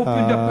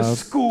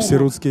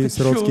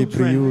сиротский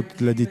приют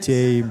для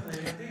детей,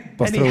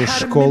 построил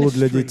школу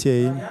для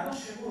детей.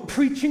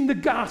 Preaching the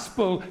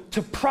gospel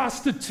to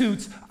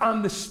prostitutes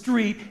on the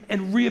street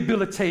and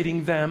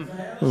rehabilitating them.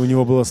 У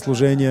него было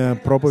служение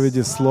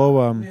проповеди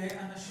слова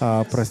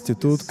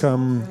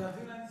проституткам,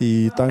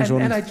 и также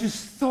он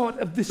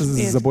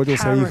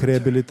заботился о их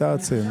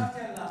реабилитации.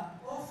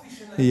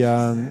 И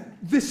я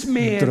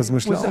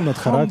размышлял над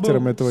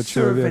характером этого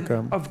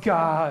человека.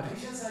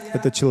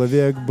 Этот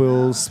человек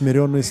был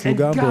смиренный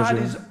слуга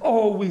Божий.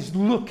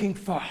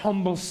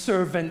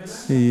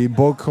 И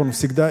Бог, Он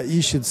всегда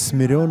ищет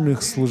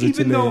смиренных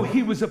служителей.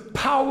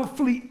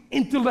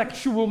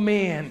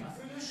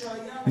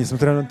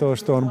 Несмотря на то,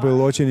 что он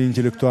был очень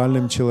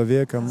интеллектуальным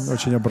человеком,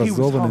 очень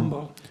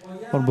образованным,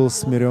 он был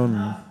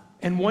смиренным.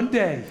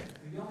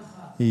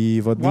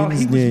 И в один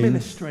из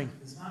дней,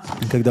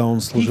 когда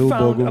он служил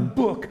Богу,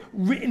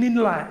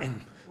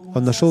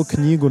 он нашел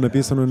книгу,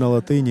 написанную на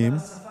латыни.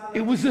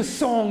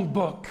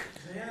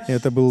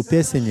 Это был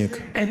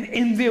песенник.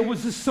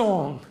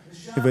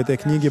 И в этой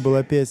книге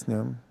была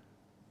песня,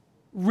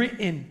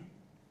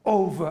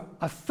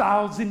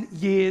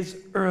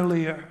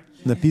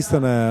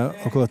 написанное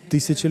около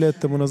 1000 лет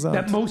тому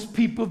назад.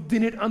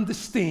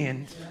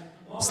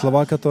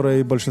 Слова,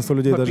 которые большинство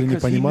людей даже не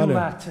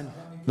понимали,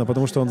 но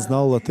потому что он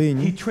знал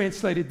латынь,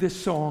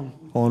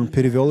 он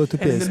перевел эту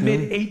песню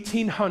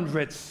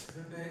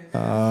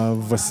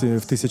в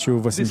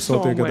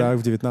 1800-х годах,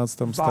 в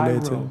 19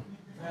 столетии.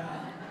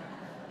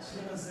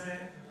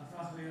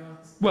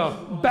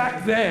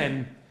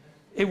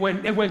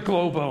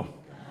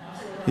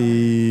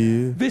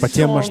 И по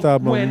тем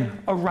масштабам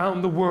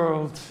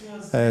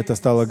это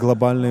стало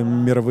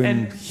глобальным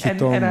мировым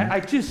хитом,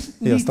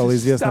 и стало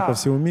известно по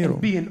всему миру.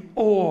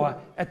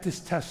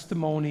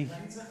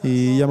 И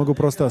я могу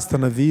просто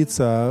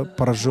остановиться,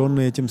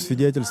 пораженный этим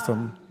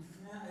свидетельством.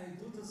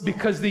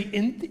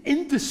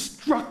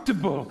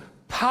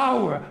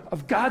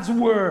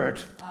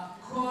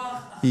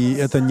 И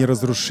это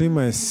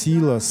неразрушимая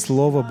сила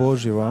Слова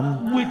Божьего,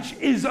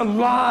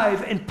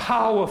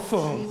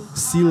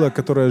 сила,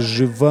 которая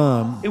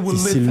жива и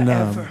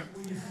сильна.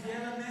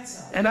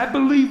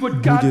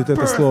 Будет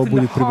это слово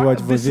будет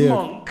пребывать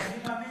вовек.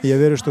 И я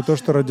верю, что то,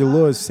 что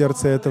родилось в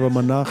сердце этого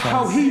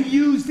монаха,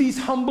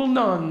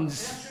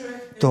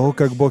 то,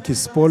 как Бог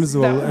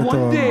использовал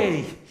этого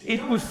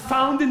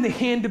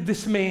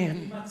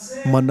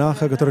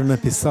монаха, который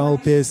написал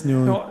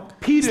песню,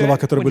 слова,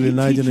 которые были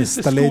найдены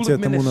столетия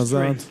тому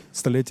назад,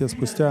 столетия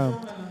спустя.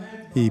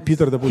 И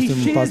Питер,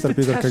 допустим, пастор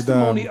Питер,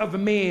 когда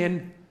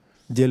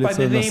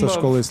делится со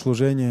школой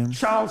служения,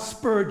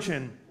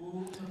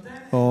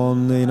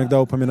 он иногда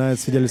упоминает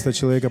свидетельство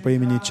человека по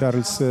имени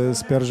Чарльз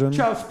Спержен,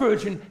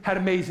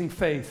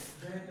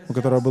 у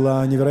которого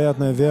была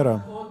невероятная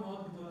вера.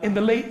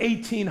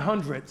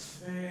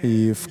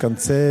 И в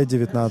конце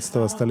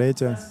 19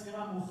 столетия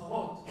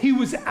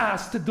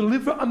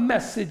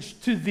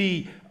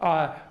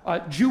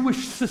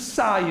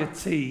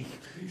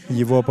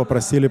его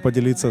попросили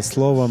поделиться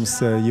словом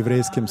с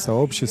еврейским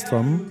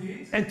сообществом,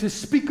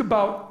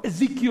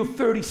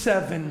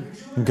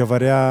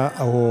 говоря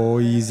о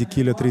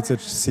Иезекииле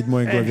 37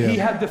 главе.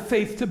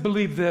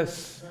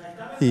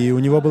 И у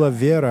него была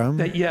вера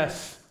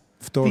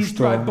в то,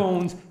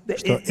 что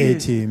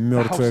эти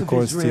мертвые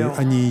кости,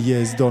 они и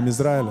есть Дом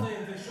Израиля.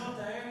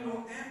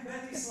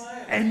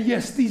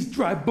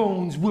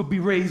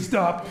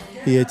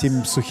 И эти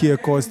сухие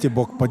кости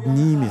Бог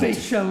поднимет.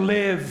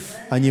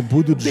 Они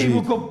будут жить.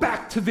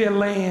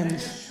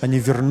 Они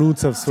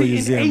вернутся в свою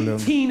землю.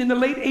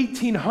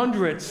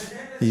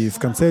 И в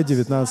конце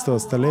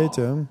 19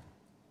 столетия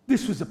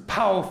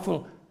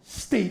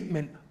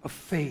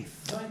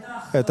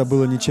это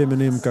было ничем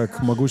иным,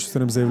 как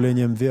могущественным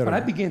заявлением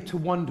веры.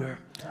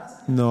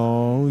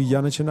 Но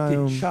я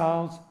начинаю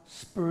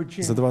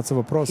задаваться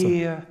вопросом,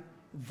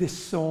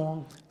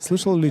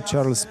 слышал ли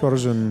Чарльз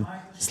Спержен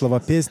слова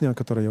песни, о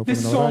которой я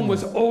упоминал ранее?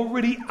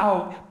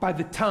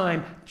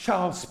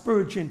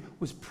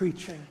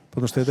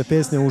 Потому что эта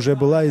песня уже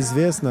была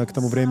известна к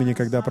тому времени,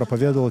 когда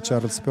проповедовал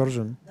Чарльз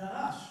Спержен.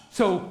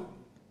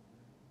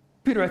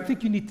 Peter, I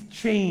think you need to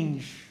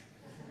change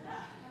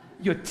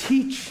your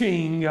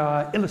teaching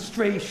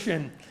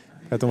illustration.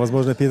 Поэтому,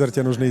 возможно, Питер,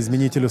 тебе нужно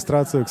изменить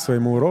иллюстрацию к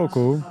своему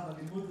уроку.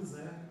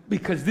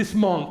 Because this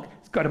monk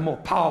has got a more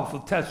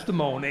powerful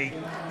testimony.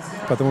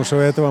 Потому что у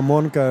этого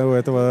монка, у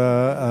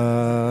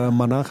этого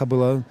монаха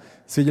было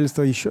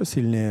свидетельство еще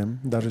сильнее,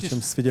 даже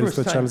чем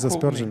свидетельство Чарльза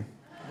Спержена.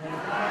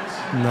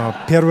 Но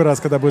первый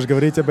раз, когда будешь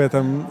говорить об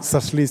этом,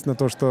 сошлись на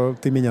то, что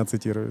ты меня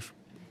цитируешь.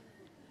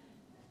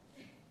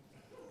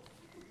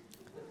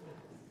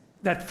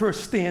 That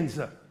first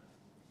stanza,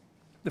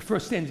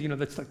 you know,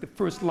 that's like the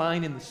first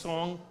line in the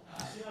song.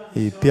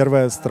 И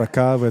первая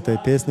строка в этой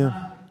песне.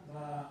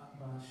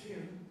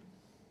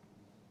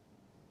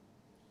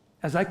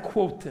 As I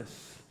quote this,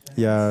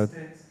 я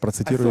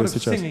процитирую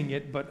сейчас.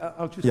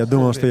 Я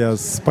думал, что я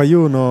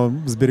спою, но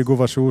сберегу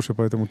ваши уши,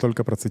 поэтому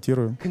только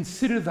процитирую.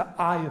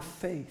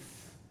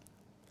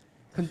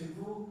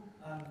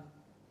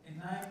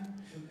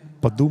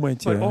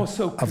 Подумайте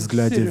о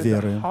взгляде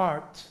веры,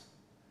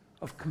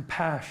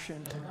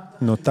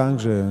 но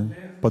также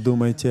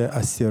подумайте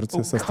о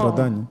сердце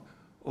сострадания.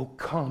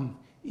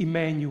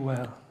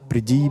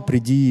 Приди,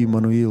 приди,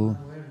 Иммануил.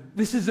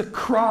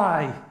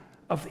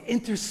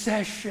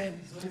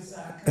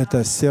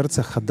 Это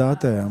сердце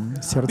ходатая,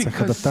 сердце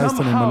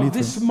ходатайственной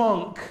молитвы.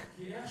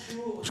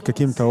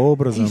 Каким-то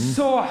образом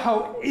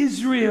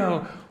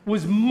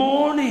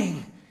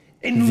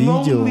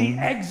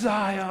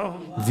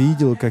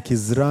видел, как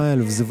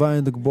Израиль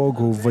взывает к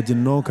Богу в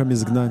одиноком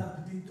изгнании.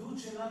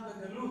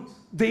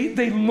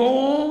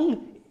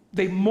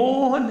 They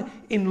mourn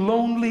in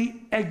lonely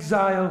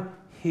exile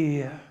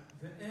here.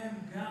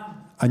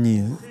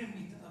 Они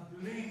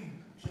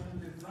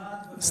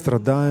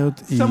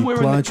страдают и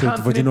плачут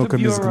в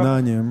одиноком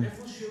изгнании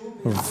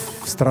в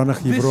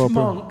странах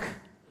Европы.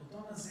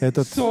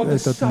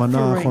 Этот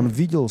монах, он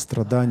видел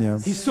страдания,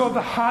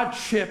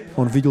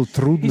 он видел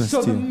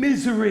трудности,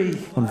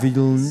 он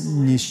видел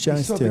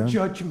несчастье,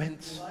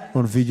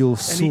 он видел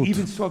суд,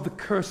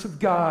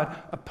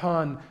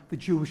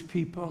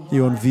 и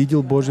он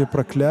видел Божье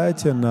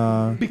проклятие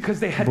на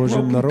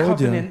Божьем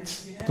народе,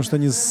 потому что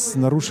они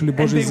нарушили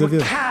Божий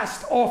завет.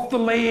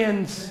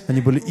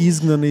 Они были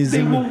изгнаны из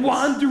земли.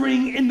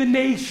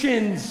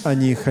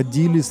 Они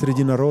ходили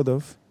среди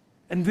народов,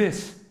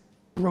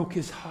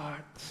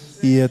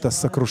 и это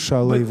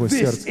сокрушало его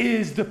сердце.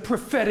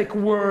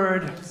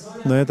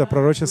 Но это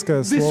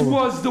пророческое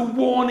слово.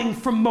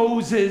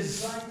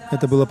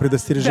 Это было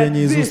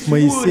предостережение из уст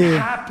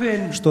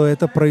Моисея, что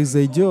это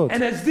произойдет.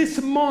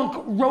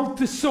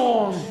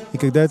 И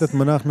когда этот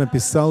монах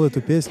написал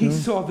эту песню,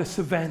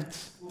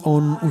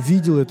 он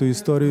увидел эту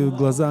историю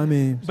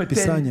глазами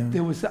Писания,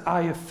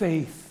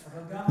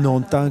 но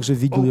он также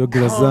видел ее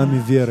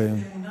глазами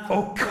веры.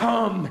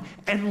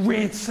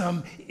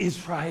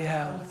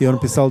 И он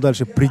писал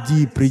дальше: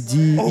 «Приди,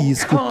 приди и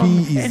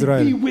искупи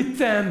Израиль.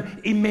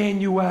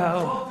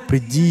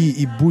 Приди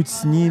и будь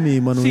с ними,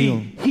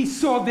 Имануил».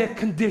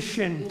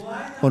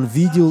 Он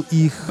видел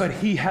их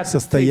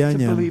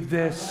состояние,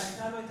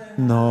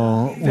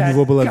 но у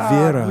него была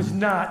вера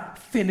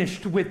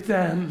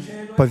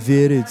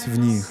поверить в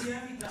них,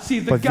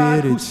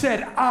 поверить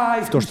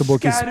в то, что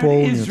Бог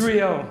исполнит,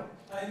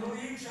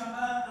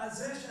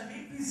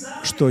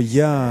 что он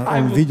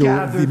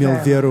имел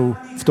веру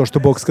в то, что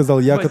Бог сказал: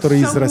 «Я,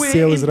 который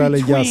рассеял Израиля,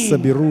 я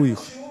соберу их».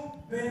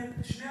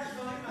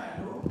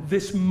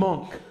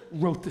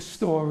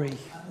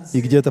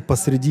 И где-то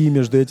посреди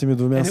между этими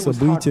двумя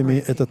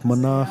событиями этот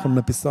монах, он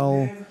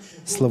написал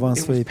слова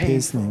своей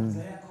песни.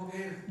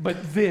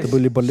 Это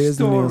были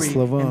болезненные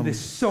слова.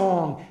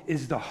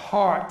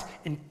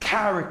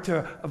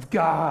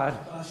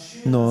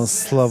 Но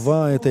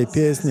слова этой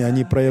песни,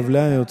 они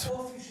проявляют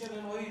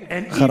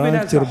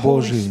характер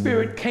Божий.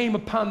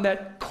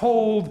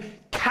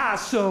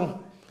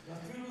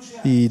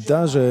 И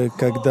даже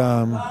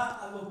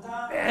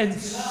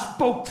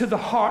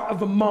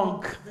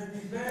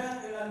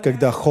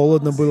когда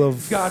холодно было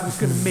в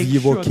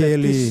его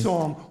келье,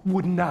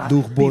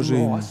 Дух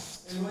Божий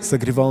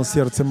согревал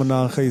сердце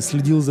монаха и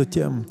следил за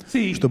тем,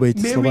 чтобы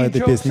эти слова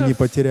этой песни не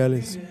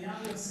потерялись.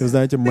 И вы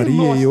знаете,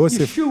 Мария и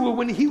Иосиф,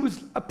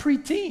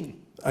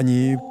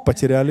 они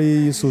потеряли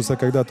Иисуса,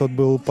 когда тот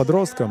был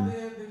подростком.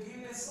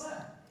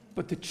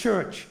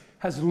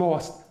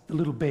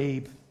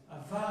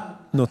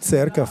 Но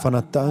церковь,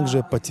 она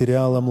также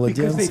потеряла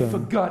младенца,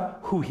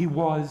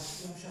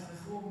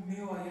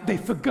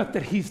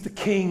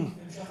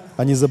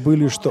 они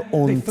забыли, что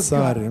Он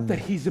царь.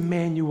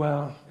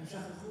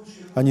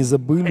 Они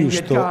забыли,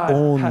 что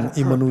Он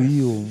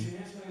Иммануил.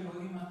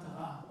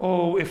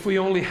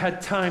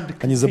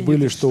 Они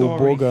забыли, что у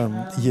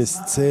Бога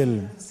есть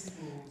цель.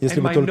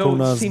 Если бы только у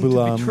нас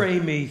было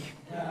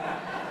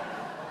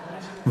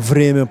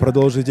время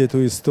продолжить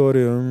эту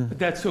историю.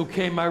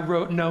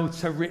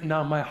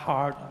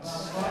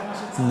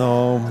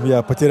 Но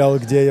я потерял,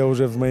 где я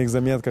уже в моих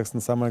заметках.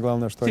 Самое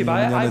главное, что они у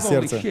меня на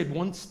сердце.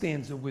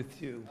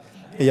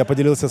 И я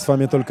поделился с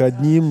вами только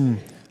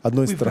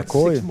одной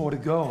строкой.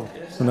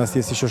 У нас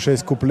есть еще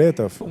 6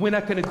 куплетов.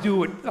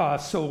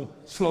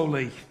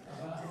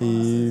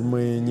 И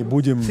мы не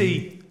будем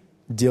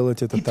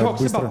делать это так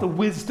быстро.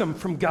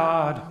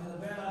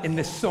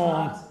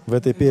 В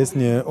этой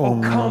песне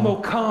он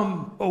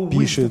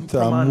пишет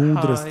о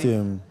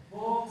мудрости.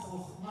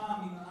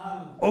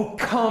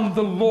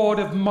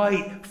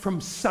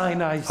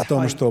 О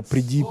том, что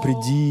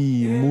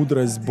приди,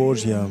 мудрость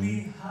Божья.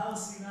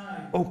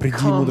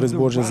 Приди, мудрость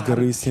Божья с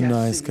горы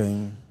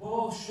Синайской.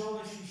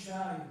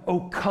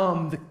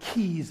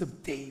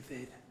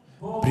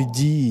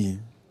 Приди.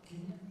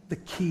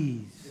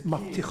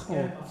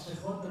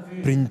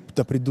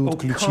 Да придут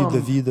ключи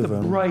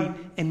Давидова.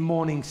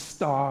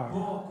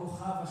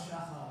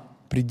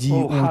 Приди,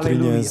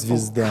 утренняя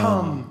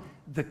звезда.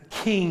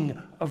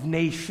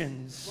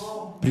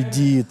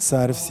 Приди,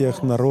 царь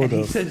всех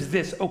народов.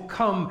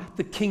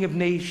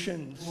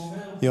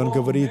 И он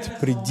говорит: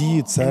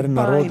 приди, царь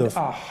народов,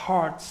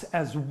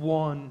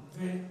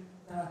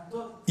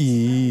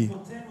 и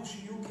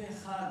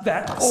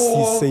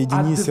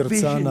соедини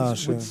сердца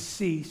наши,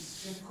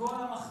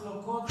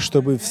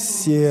 чтобы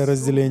все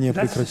разделения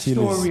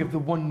прекратились.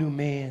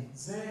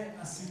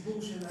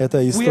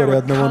 Это история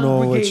одного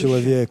нового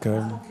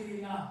человека,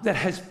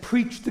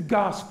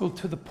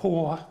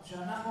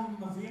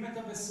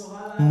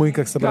 мы,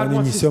 как собрание,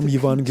 несем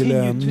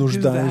Евангелие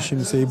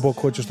нуждающимся, и Бог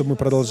хочет, чтобы мы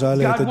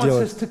продолжали это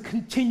делать.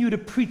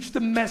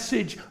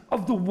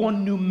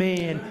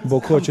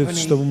 Бог хочет,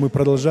 чтобы мы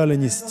продолжали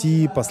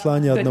нести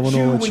послание одного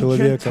нового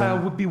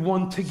человека,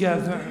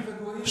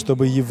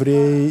 чтобы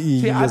евреи и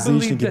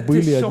язычники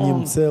были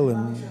одним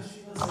целым.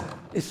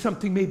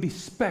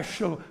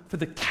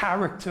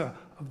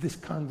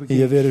 И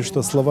я верю,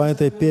 что слова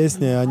этой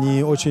песни,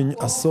 они очень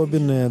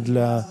особенные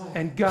для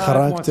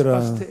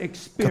характера,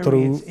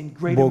 который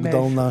Бог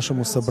дал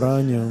нашему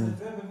собранию.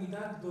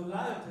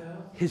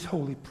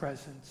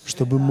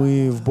 чтобы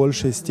мы в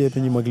большей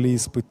степени могли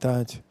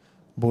испытать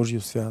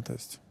Божью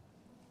святость.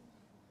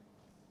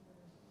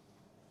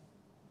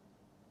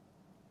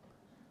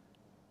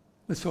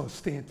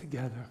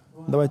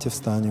 Давайте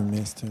встанем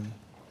вместе.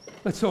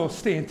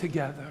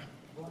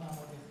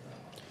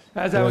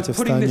 Давайте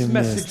встанем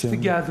вместе.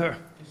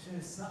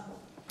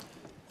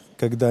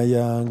 Когда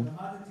я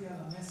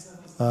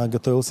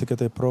готовился к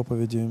этой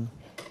проповеди,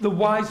 the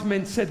wise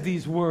men said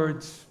these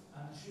words,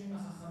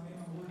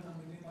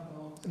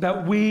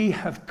 that we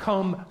have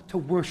come to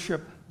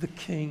worship the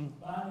King.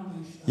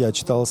 Я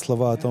читал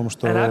слова о том,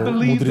 что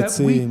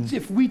мудрецы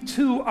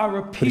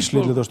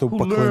пришли для того, чтобы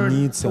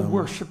поклониться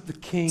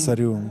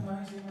царю.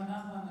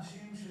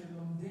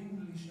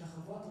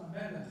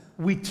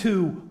 We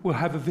too will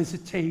have a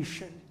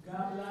visitation.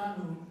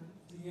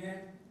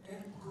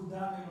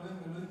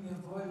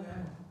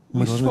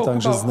 Мы должны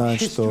также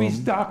знать, что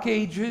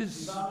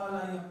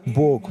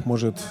Бог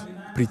может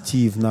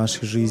прийти в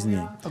нашей жизни.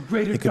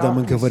 И когда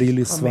мы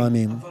говорили с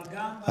вами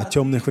о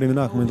темных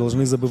временах, мы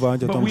должны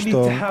забывать о том,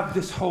 что,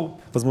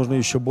 возможно,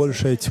 еще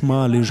большая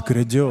тьма лишь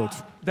грядет.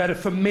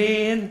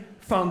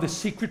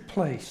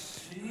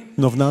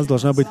 Но в нас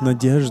должна быть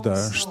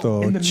надежда,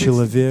 что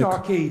человек,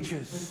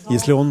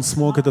 если он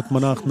смог этот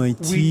монах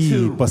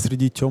найти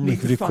посреди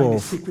темных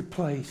веков,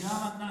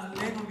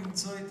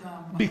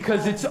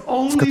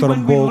 в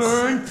котором Бог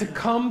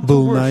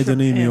был найден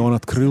ими, Он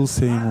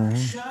открылся ему.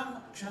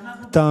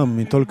 Там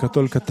и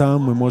только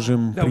там мы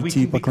можем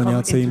прийти и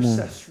поклоняться Ему.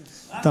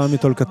 Там и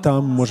только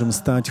там мы можем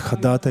стать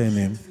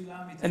ходатаями.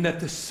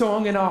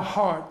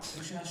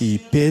 И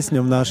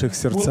песня в наших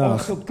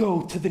сердцах,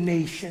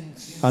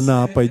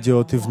 она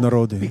пойдет и в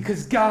народы.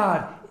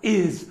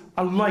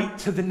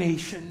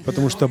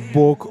 Потому что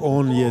Бог,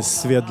 Он есть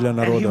свет для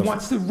народов.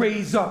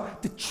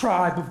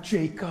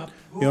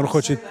 И Он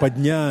хочет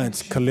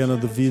поднять колено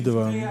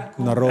Давидова,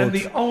 народ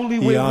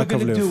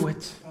Иаковлев.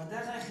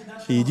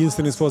 И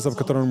единственный способ,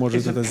 которым Он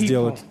может это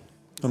сделать,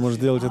 Он может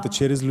сделать это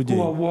через людей,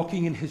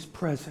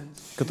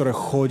 которые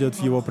ходят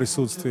в Его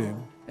присутствии.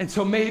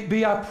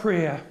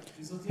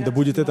 И да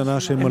будет это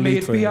нашей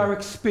молитвой,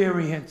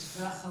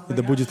 и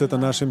да будет это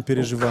нашим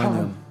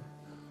переживанием.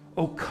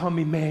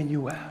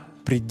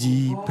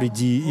 Приди,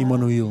 приди,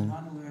 Имануил.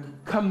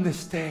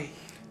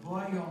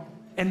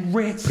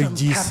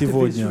 Приди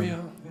сегодня.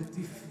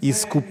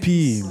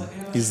 Искупи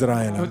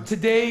Израиля.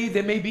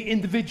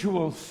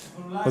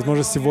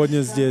 Возможно,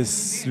 сегодня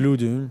здесь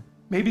люди.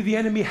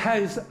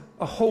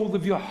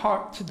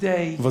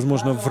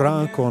 Возможно,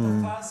 враг,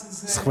 он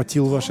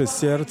схватил ваше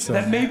сердце.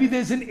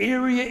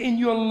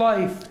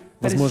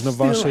 Возможно, в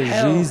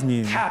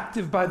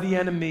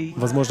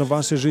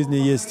вашей жизни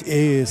есть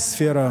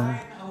сфера,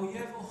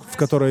 в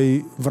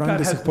которой враг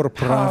до сих пор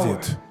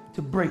правит.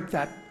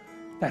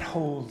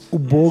 У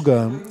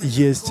Бога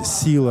есть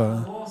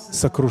сила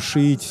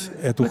сокрушить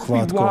эту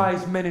хватку.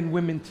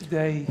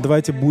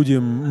 Давайте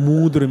будем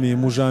мудрыми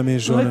мужами и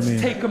женами.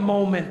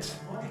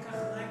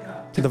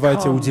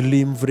 Давайте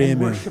уделим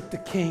время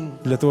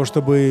для того,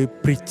 чтобы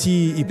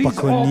прийти и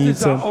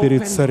поклониться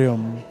перед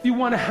Царем.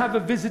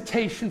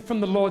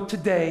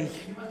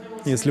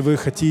 Если вы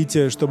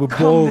хотите, чтобы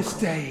Бог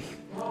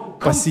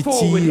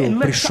посетил,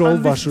 пришел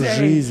в вашу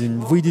жизнь,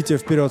 выйдите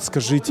вперед,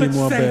 скажите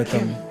Ему об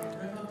этом.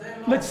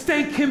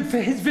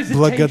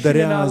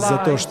 Благодаря за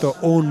то, что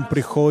Он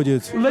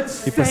приходит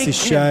и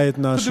посещает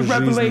наши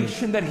жизни.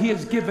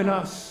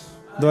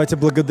 Давайте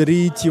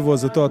благодарить Его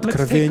за то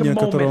откровение,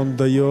 которое Он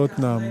дает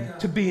нам.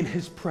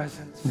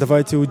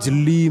 Давайте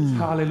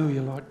уделим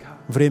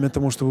время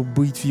тому, чтобы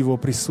быть в Его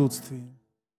присутствии.